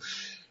stories to him,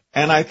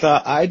 and I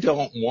thought, I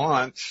don't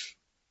want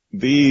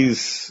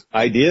these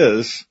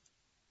ideas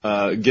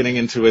getting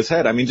into his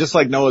head. I mean, just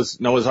like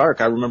Noah's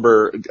Ark. I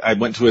remember I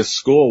went to his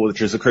school,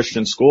 which is a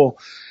Christian school,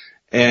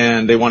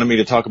 and they wanted me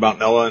to talk about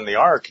Noah and the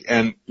ark.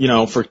 And, you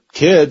know, for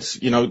kids,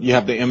 you know, you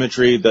have the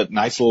imagery, that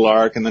nice little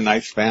ark and the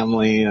nice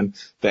family and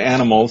the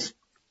animals.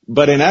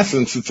 But in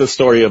essence, it's a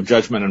story of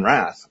judgment and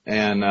wrath.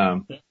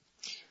 And,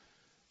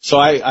 so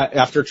I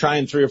after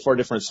trying 3 or 4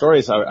 different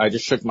stories, I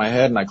just shook my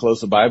head and I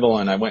closed the Bible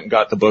and I went and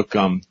got the book,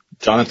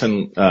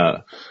 Jonathan,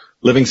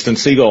 Livingston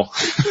Seagull.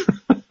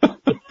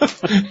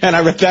 And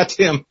I read that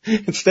to him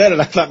instead.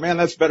 And I thought, man,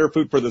 that's better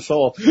food for the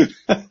soul.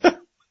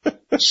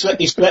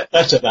 He slept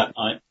better that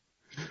night.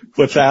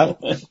 What's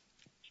that?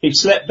 He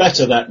slept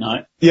better that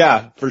night.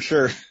 Yeah, for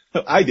sure.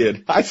 I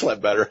did. I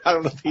slept better. I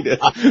don't know if he did.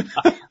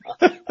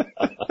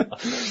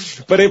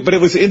 But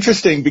it was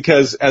interesting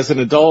because as an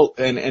adult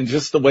and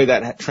just the way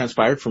that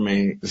transpired for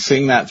me,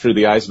 seeing that through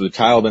the eyes of the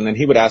child, and then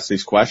he would ask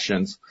these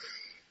questions.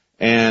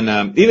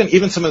 And,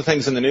 even some of the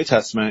things in the New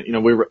Testament, you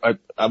know,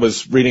 I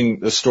was reading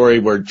the story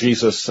where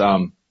Jesus,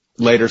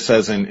 later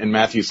says in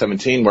Matthew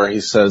 17, where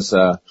he says,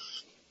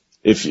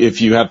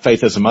 if you have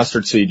faith as a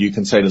mustard seed, you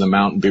can say to the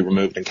mountain, be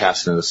removed and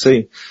cast into the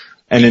sea.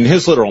 And in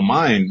his literal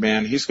mind,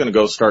 man, he's going to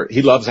go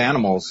he loves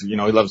animals, you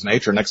know, he loves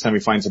nature. Next time he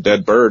finds a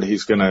dead bird,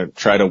 he's going to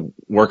try to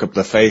work up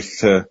the faith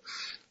to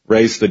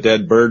raise the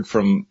dead bird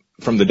from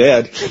the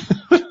dead.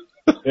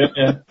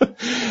 Yeah.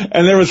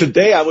 And there was a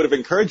day I would have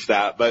encouraged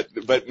that,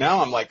 but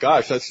now I'm like,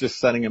 gosh, that's just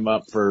setting him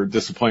up for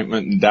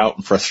disappointment and doubt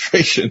and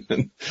frustration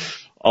and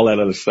all that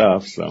other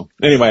stuff. So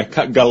anyway,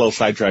 got a little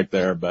sidetracked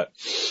there, but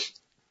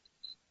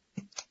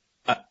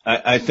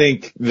I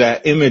think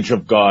that image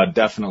of God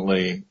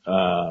definitely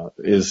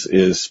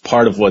is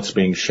part of what's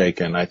being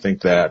shaken. I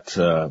think that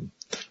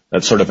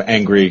that sort of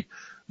angry,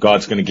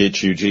 God's going to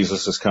get you,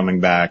 Jesus is coming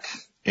back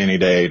any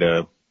day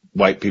to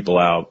wipe people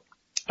out.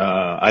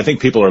 I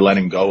think people are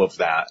letting go of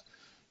that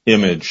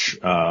image,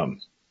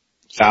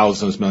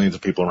 thousands, millions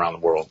of people around the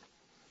world.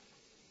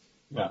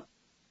 Yeah.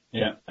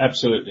 Yeah,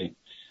 absolutely.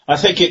 I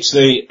think it's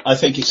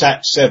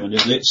Acts 7,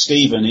 isn't it?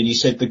 Stephen, and he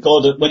said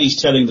when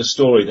he's telling the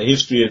story, the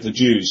history of the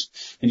Jews,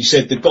 and he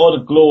said the God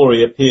of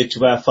glory appeared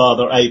to our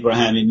father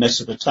Abraham in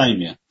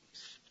Mesopotamia.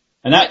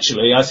 And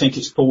actually, I think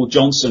it's Paul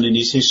Johnson in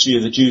his History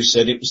of the Jews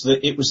said it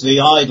was the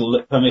idol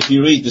that, if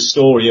you read the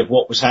story of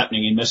what was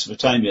happening in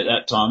Mesopotamia at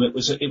that time, it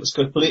was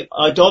complete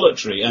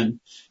idolatry and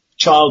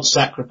child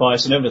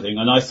sacrifice and everything.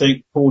 And I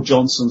think Paul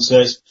Johnson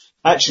says,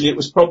 actually it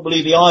was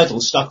probably the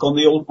idol stuck on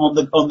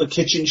the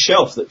kitchen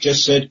shelf that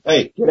just said,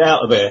 hey, get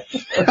out of there.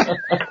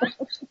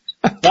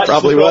 That's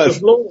Probably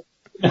was.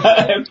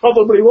 It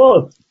probably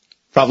was.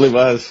 Probably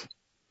was.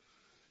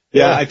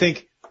 Yeah. I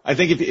think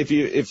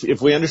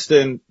if we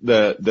understand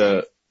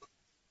the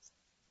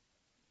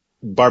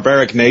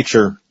barbaric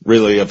nature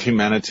really of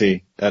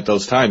humanity at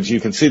those times,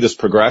 you can see this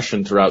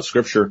progression throughout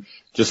Scripture.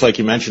 Just like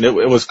you mentioned,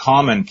 it was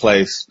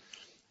commonplace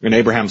in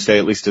Abraham's day,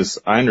 at least as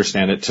I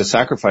understand it, to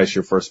sacrifice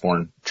your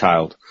firstborn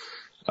child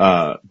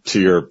to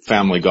your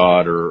family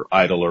god or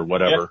idol or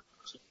whatever.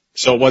 Yeah.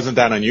 So it wasn't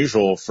that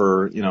unusual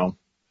for,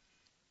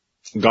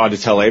 God to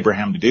tell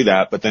Abraham to do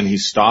that, but then he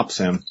stops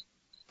him.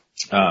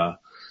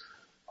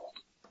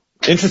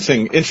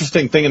 Interesting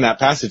thing in that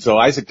passage, though.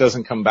 Isaac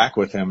doesn't come back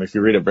with him if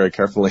you read it very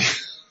carefully.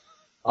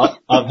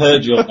 I've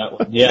heard you on that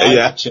one. Yeah. I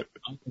got you.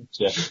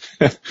 Yeah.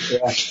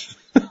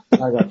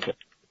 I got you.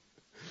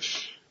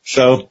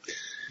 So.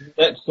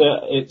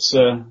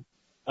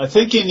 I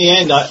think in the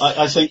end,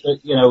 I think that,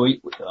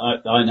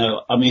 I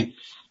know, I mean,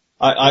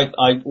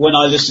 when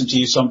I listen to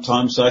you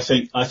sometimes, I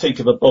think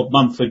of a Bob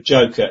Mumford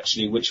joke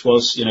actually, which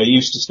was, he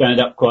used to stand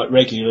up quite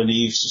regularly and he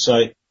used to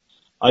say,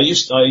 I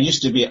used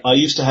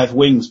to have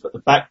wings, but the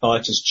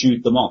backbiters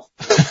chewed them off.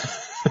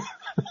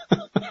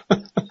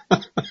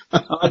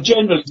 I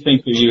generally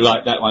think of you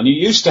like that one. You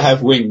used to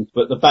have wings,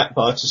 but the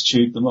backbiters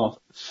chewed them off.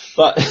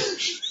 But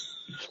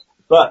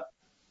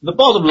the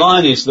bottom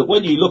line is that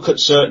when you look at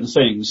certain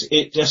things,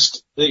 it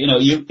just,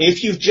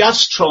 if you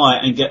just try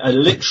and get a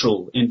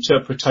literal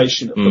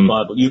interpretation of the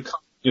Bible, you can't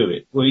do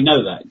it. We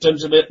know that. In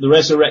terms of the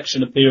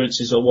resurrection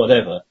appearances or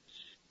whatever.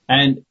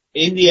 And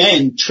in the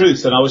end,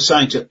 truth, and I was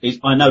saying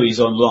I know he's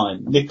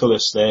online,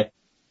 Nicholas there,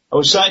 I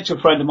was saying to a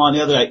friend of mine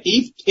the other day,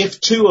 if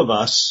two of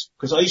us,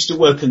 because I used to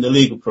work in the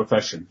legal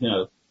profession,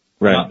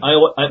 right.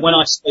 When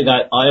I say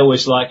that, I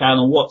always like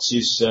Alan Watts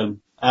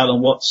in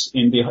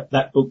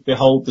that book,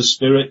 Behold the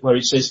Spirit, where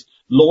he says,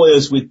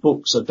 lawyers with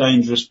books are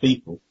dangerous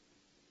people.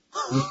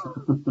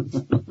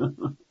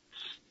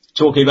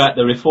 Talking about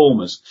the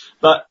reformers.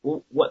 But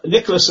what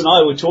Nicholas and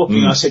I were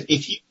talking, I said,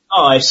 if you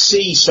and I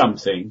see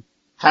something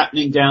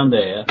happening down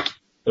there,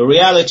 the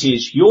reality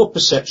is your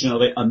perception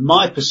of it and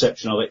my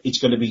perception of it, it's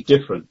going to be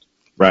different.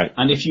 Right.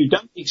 And if you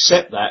don't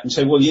accept that and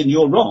say, well,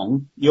 you're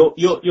wrong,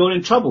 you're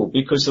in trouble,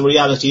 because the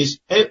reality is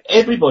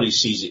everybody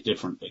sees it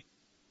differently.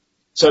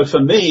 So for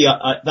me,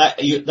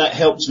 that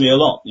helps me a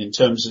lot in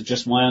terms of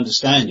just my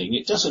understanding.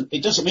 It doesn't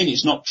mean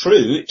it's not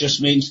true. It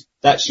just means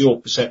that's your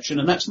perception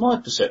and that's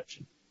my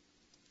perception.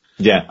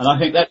 Yeah. And I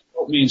think that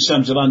helped me in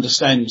terms of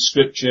understanding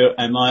Scripture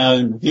and my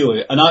own view of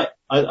it. And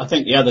I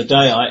think the other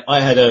day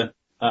I had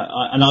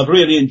and I've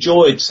really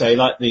enjoyed, say,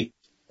 like the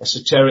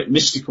esoteric,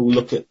 mystical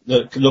look at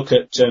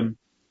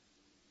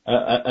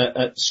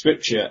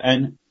Scripture.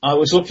 And I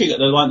was looking at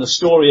the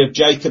story of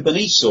Jacob and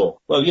Esau.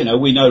 Well,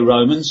 we know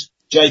Romans.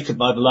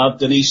 Jacob I've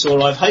loved and Esau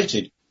I've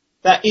hated.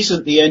 That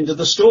isn't the end of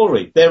the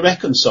story. They're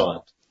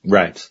reconciled.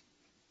 Right.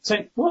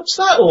 Think, what's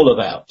that all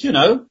about?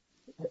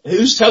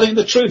 Who's telling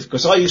the truth?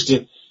 Because I used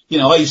to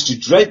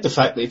dread the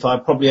fact that if I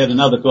probably had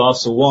another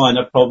glass of wine,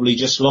 I'd probably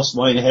just lost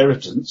my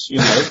inheritance,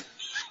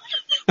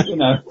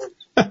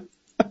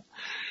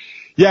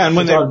 Yeah, and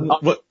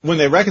when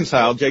they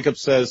reconciled, Jacob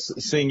says,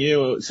 seeing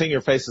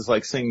your face is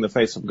like seeing the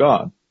face of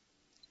God.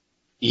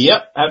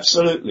 Yep,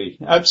 absolutely.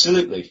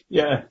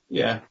 Yeah.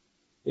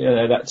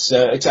 Yeah, it's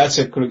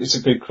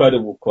a good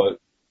credible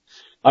quote.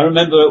 I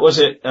remember,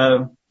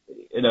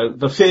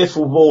 The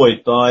Fearful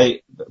Void a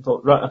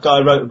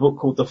guy wrote a book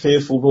called The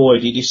Fearful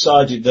Void. He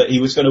decided that he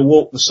was going to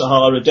walk the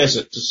Sahara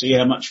Desert to see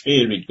how much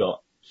fear he'd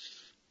got.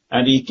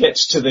 And he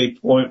gets to the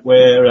point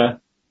where,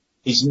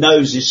 his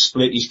nose is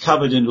split, he's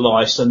covered in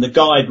lice, and the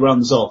guide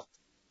runs off.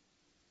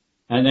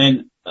 And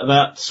then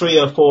about 3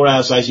 or 4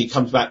 hours later, he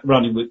comes back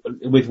running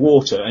with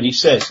water, and he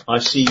says, I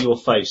see your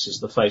face as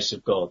the face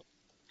of God.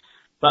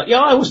 But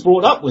yeah, I was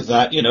brought up with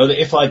that, that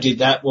if I did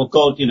that, well,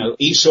 God,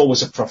 Esau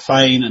was a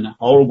profane and a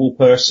horrible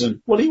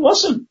person. Well, he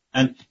wasn't.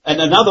 And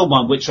another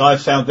one, which I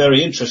found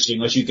very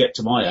interesting as you get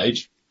to my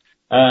age,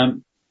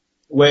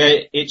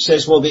 where it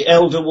says, well, the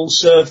elder will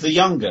serve the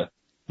younger.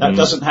 That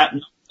doesn't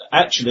happen.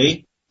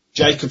 Actually,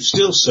 Jacob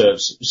still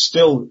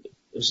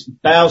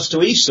bows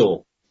to Esau.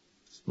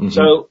 Mm-hmm.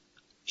 So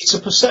it's a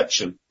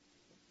perception.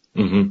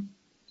 Mm-hmm.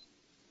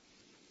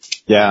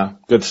 Yeah,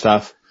 good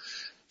stuff.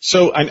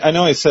 So I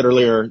know I said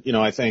earlier,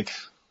 I think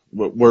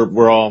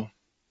we're all,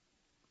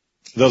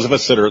 those of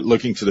us that are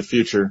looking to the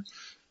future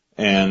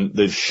and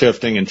the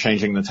shifting and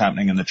changing that's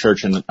happening in the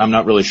church, and I'm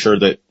not really sure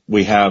that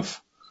we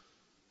have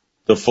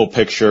the full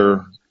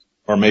picture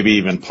or maybe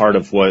even part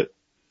of what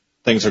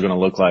things are going to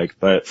look like.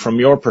 But from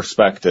your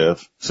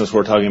perspective, since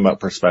we're talking about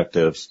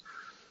perspectives,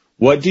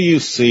 what do you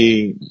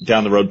see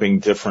down the road being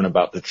different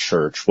about the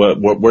church?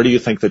 Where do you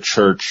think the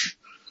church,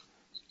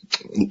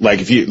 like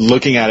if you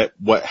looking at it,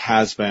 what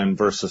has been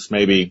versus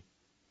maybe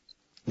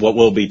what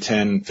will be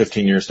 10,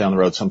 15 years down the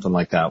road, something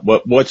like that?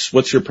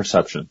 What's your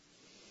perception?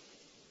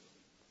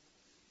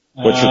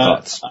 What's your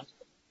thoughts?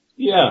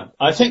 Yeah,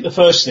 I think the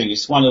first thing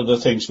is one of the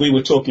things we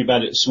were talking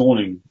about it this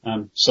morning.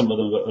 Some of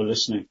them that are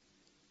listening.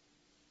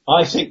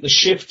 I think the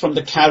shift from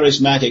the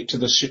charismatic to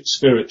the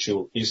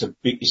spiritual is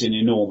an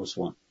enormous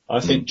one.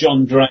 I think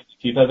John Drain,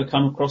 if you've ever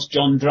come across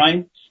John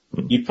Drain,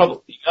 you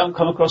probably haven't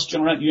come across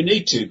John Drain. You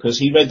need to, because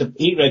he read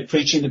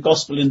Preaching the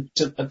Gospel in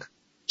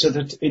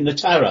the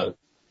Tarot.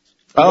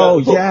 Oh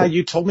yeah,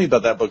 you told me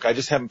about that book. I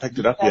just haven't picked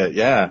it up yet.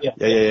 Yeah.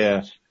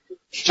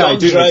 John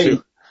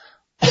Drain.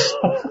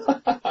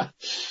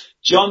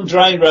 John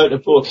Drain wrote a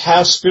book,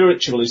 How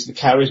Spiritual is the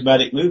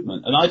Charismatic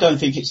Movement? And I don't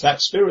think it's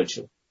that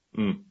spiritual.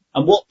 And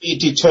what we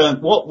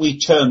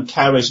term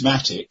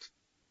charismatic,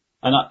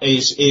 and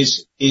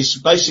is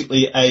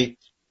basically a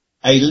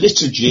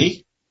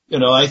liturgy. You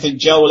know, I think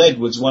Joel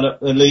Edwards was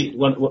at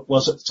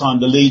the time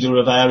the leader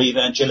of our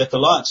Evangelical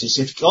Alliances.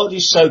 If God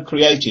is so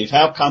creative,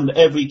 how come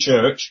every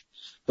church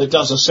that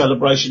does a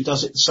celebration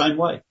does it the same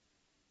way?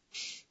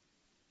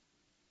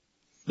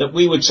 That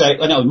we would say,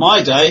 in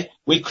my day,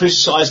 we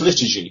criticize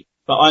liturgy.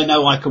 But I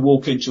know I can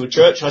walk into a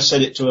church. I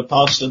said it to a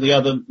pastor the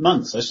other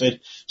month. I said,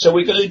 so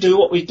we're going to do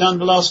what we've done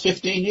the last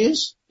 15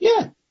 years?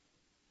 Yeah.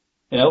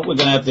 You know, we're going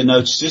to have the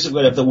notices, we're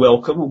going to have the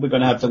welcome, we're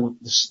going to have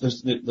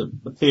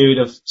the period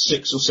of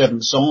 6 or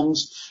 7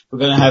 songs, we're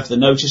going to have the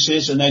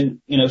notices, and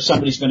then,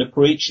 somebody's going to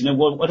preach, and then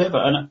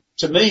whatever. And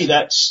to me,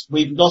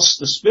 we've lost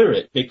the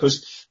spirit,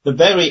 because the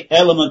very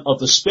element of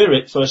the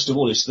spirit, first of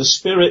all, is the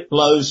spirit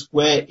blows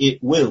where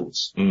it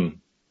wills.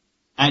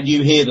 And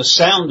you hear the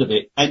sound of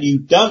it, and you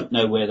don't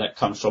know where that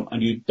comes from,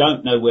 and you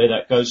don't know where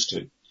that goes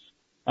to.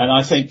 And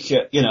I think,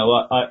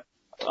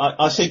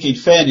 I think in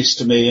fairness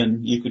to me,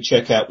 and you could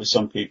check out with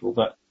some people,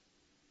 but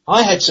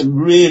I had some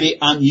really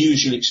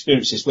unusual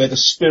experiences where the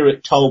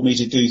Spirit told me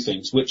to do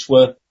things which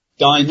were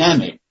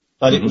dynamic,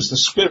 but it was the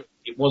Spirit,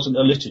 it wasn't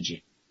a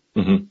liturgy.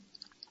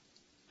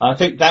 I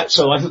think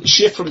I think the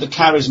shift from the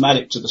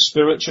charismatic to the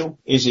spiritual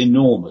is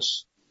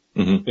enormous.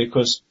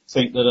 Because I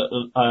think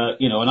that,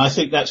 and I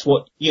think that's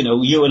what,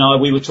 you and I,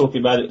 we were talking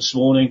about it this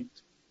morning,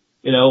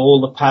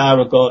 all the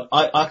power of God.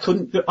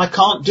 I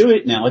can't do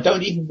it now. I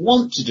don't even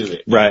want to do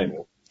it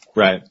anymore.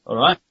 Right. All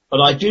right.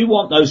 But I do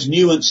want those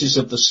nuances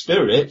of the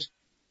Spirit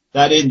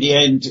that in the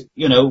end,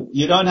 you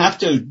don't have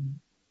to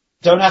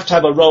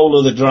have a roll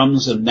of the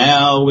drums and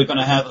now we're going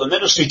to have the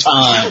ministry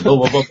time, blah,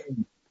 blah, blah,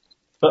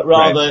 but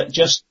rather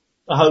just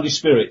the Holy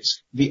Spirit.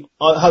 The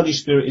Holy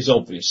Spirit is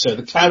obvious. So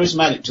the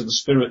charismatic to the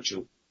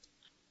spiritual.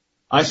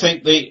 I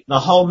think the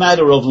whole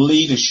matter of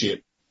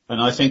leadership,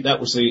 and I think that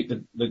was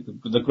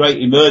the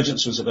great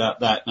emergence was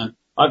about that. And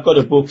I've got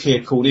a book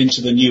here called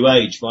Into the New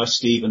Age by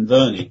Stephen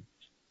Verney,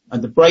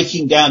 and the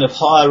breaking down of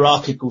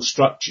hierarchical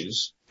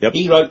structures. Yep.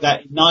 He wrote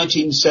that in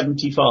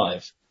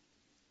 1975.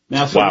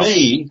 Now for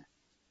me,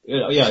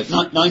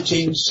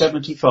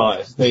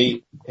 1975.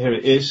 Here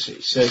it is.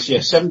 It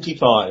says,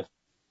 75.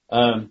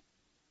 A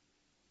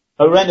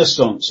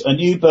renaissance, a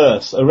new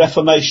birth, a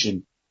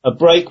reformation, a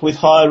break with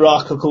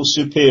hierarchical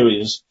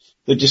superiors,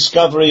 the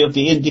discovery of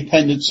the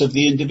independence of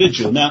the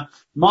individual. Now,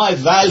 my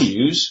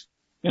values,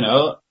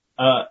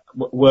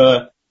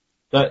 were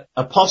that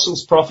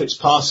apostles, prophets,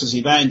 pastors,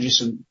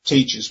 evangelists and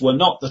teachers were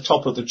not the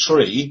top of the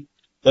tree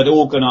that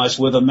organised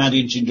were the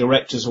managing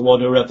directors or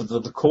whatever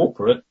the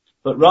corporate,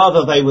 but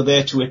rather they were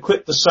there to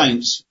equip the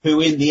saints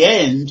who in the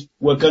end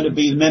were going to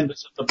be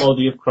members of the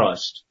body of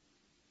Christ.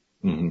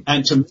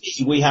 And to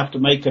me, we have to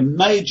make a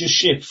major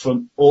shift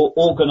from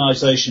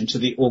organisation to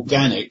the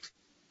organic,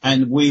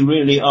 and we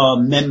really are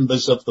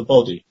members of the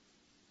body.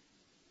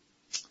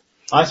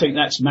 I think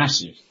that's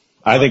massive.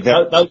 I think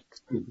that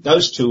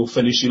those two will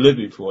finish your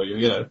living for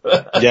you,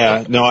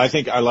 Yeah, no, I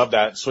think I love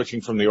that,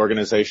 switching from the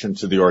organization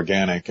to the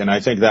organic. And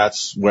I think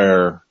that's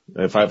where,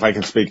 if I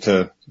can speak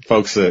to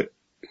folks that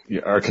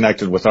are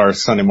connected with our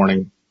Sunday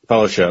morning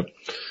fellowship,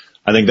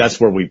 I think that's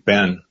where we've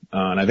been.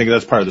 And I think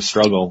that's part of the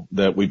struggle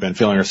that we've been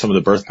feeling, or some of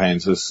the birth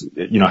pains is,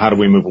 how do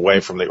we move away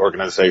from the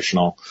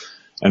organizational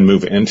and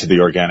move into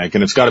the organic?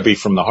 And it's got to be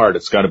from the heart.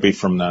 It's got to be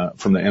from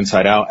the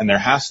inside out. And there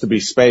has to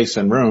be space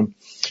and room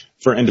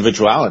for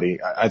individuality.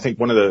 I think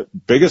one of the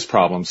biggest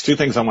problems, 2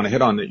 things I want to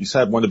hit on that you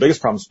said, one of the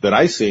biggest problems that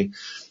I see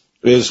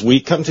is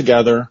we come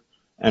together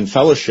and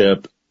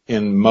fellowship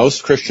in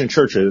most Christian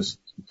churches,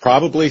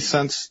 probably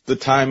since the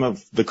time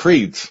of the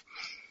creeds,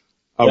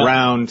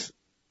 around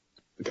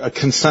a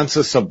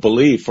consensus of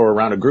belief, or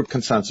around a group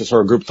consensus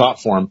or a group thought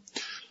form,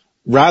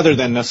 rather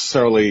than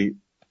necessarily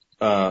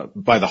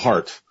by the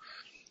heart.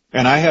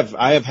 And I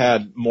have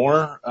had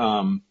more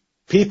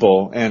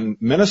people and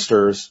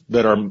ministers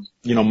that are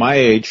my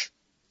age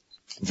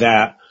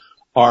that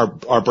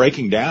are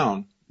breaking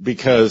down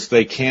because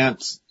they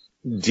can't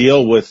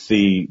deal with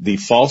the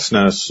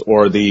falseness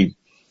or the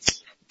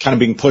kind of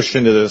being pushed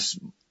into this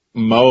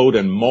mode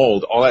and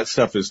mold, all that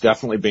stuff is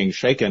definitely being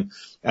shaken.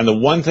 And the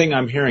one thing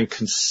I'm hearing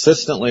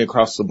consistently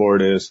across the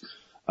board is,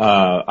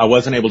 I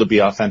wasn't able to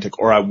be authentic,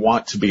 or I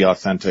want to be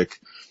authentic.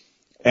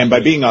 And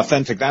by being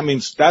authentic, that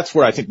means that's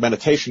where I think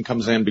meditation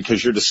comes in,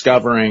 because you're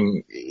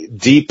discovering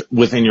deep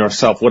within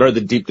yourself, what are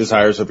the deep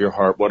desires of your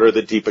heart? What are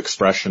the deep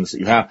expressions that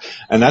you have?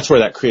 And that's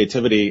where that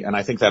creativity and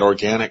I think that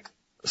organic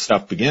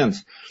stuff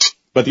begins.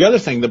 But the other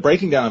thing, the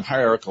breaking down of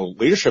hierarchical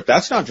leadership,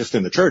 that's not just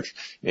in the church.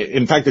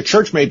 In fact, the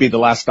church may be the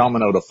last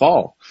domino to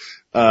fall.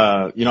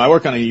 I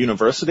work on a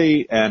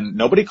university, and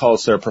nobody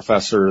calls their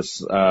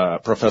professors,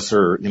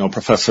 professor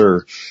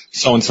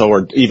so-and-so,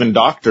 or even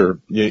doctor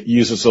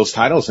uses those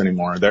titles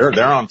anymore.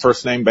 They're on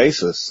first name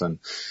basis. And,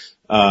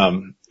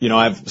 I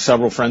have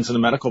several friends in the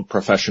medical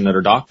profession that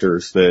are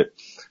doctors that,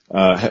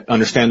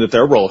 understand that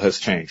their role has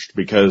changed,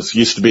 because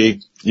used to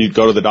be you'd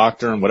go to the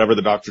doctor and whatever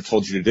the doctor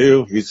told you to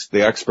do, he's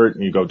the expert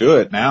and you go do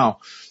it. Now,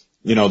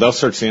 they'll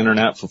search the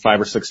internet for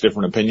 5 or 6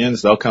 different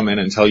opinions. They'll come in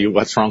and tell you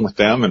what's wrong with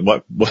them and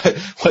what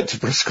to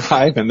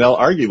prescribe, and they'll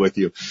argue with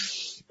you.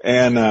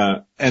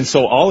 And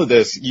so all of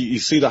this, you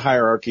see the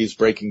hierarchies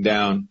breaking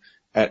down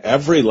at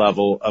every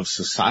level of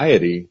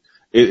society.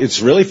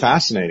 It's really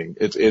fascinating.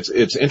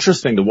 It's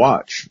interesting to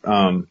watch.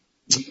 The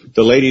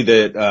lady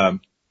that,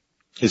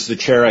 is the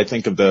chair, I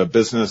think, of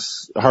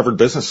the Harvard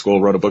Business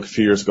School, wrote a book a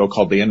few years ago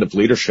called The End of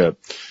Leadership.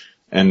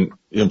 And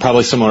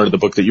probably similar to the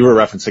book that you were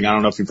referencing. I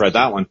don't know if you've read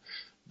that one,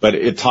 but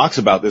it talks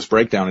about this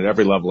breakdown at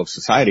every level of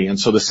society. And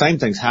so the same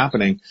thing's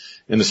happening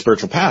in the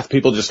spiritual path.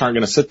 People just aren't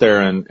going to sit there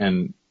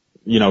and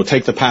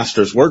take the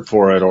pastor's word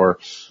for it, or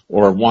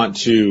want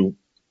to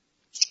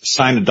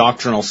sign a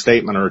doctrinal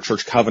statement or a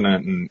church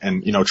covenant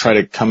and try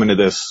to come into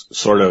this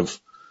sort of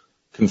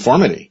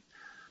conformity.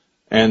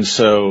 And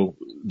so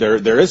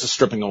there is a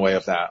stripping away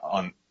of that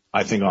on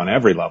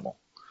every level.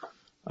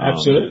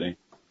 Absolutely.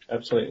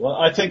 Absolutely. Well,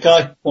 I think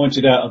I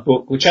pointed out a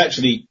book which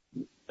actually,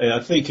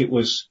 I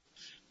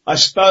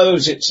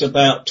suppose it's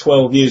about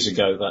 12 years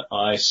ago that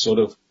I sort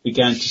of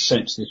began to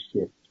sense this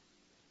shift.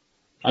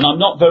 And I'm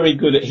not very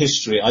good at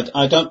history.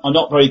 I'm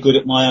not very good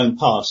at my own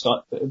past.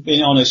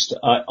 Being honest,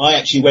 I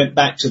actually went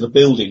back to the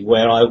building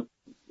where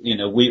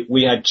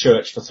we had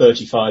church for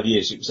 35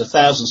 years. It was a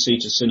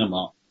 1,000-seater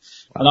cinema.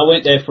 And I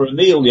went there for a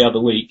meal the other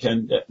week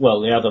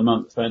the other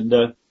month,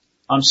 and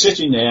I'm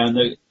sitting there and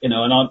and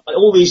I'm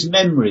all these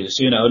memories,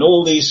 and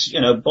all these,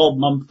 Bob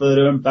Mumford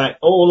and back,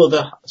 all of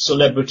the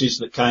celebrities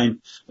that came,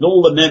 and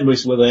all the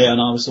memories were there, and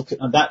I was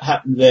looking, and that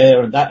happened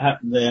there, and that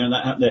happened there, and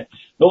that happened there.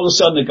 And all of a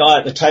sudden the guy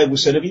at the table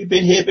said, "Have you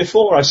been here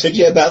before?" I said,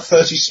 "Yeah, about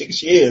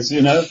 36 years,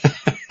 And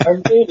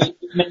really,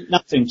 it meant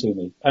nothing to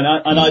me. And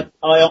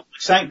I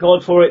thank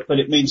God for it, but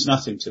it means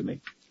nothing to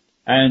me.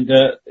 And,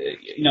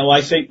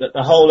 I think that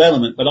the whole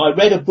element, but I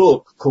read a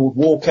book called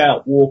Walk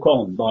Out, Walk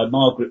On by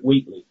Margaret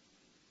Wheatley.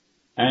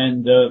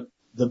 And,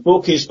 the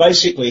book is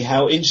basically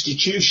how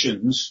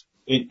institutions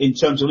in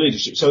terms of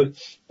leadership. So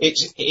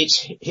it's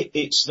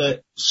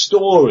the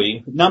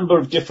story, number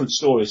of different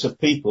stories of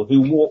people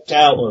who walked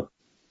out of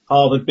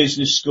Harvard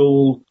Business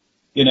School,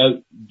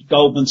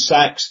 Goldman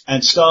Sachs,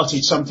 and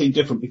started something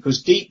different,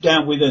 because deep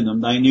down within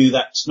them, they knew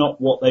that's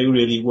not what they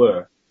really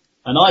were.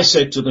 And I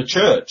said to the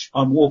church,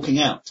 I'm walking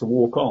out to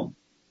walk on.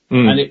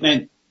 And it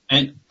meant,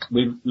 and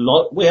we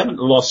haven't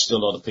lost a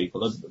lot of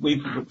people.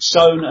 We've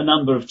sown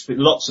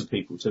lots of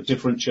people to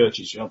different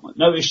churches.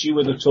 No issue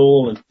with at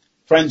all, and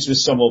friends with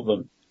some of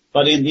them.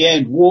 But in the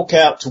end, walk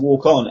out to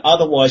walk on.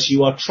 Otherwise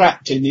you are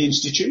trapped in the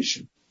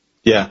institution.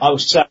 Yeah. I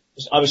was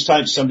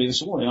saying to somebody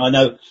this morning, I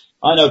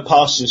know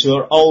pastors who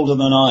are older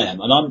than I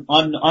am, and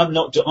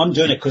I'm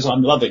doing it because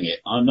I'm loving it.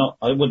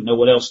 I wouldn't know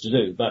what else to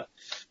do, but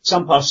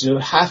some pastors who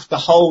have to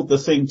hold the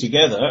thing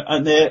together,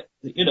 and they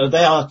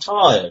are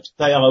tired.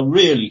 They are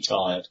really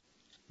tired,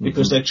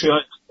 because they're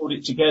trying to hold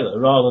it together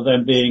rather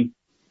than being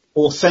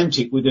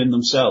authentic within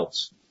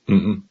themselves.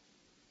 Mm-hmm.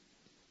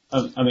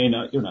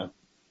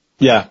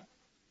 Yeah.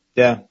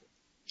 Yeah.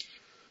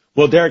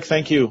 Well, Derek,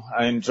 thank you.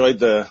 I enjoyed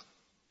the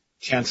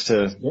chance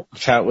to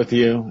chat with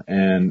you.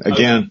 And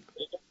again,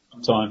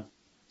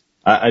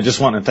 I just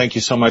want to thank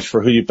you so much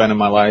for who you've been in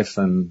my life,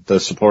 and the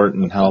support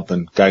and help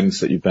and guidance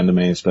that you've been to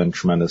me has been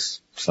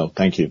tremendous. So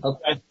thank you.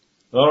 Okay.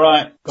 All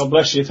right. God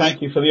bless you.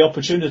 Thank you for the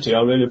opportunity.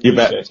 I really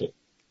appreciate it.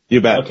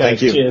 You bet. Okay.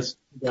 Thank you. Cheers.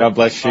 God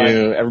bless you.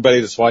 Bye.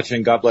 Everybody that's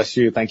watching, God bless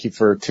you. Thank you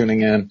for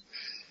tuning in.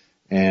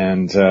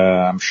 And,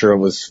 I'm sure it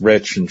was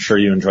rich, and sure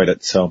you enjoyed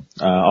it. So,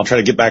 I'll try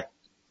to get back,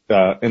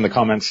 in the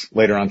comments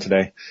later on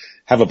today.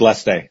 Have a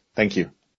blessed day. Thank you.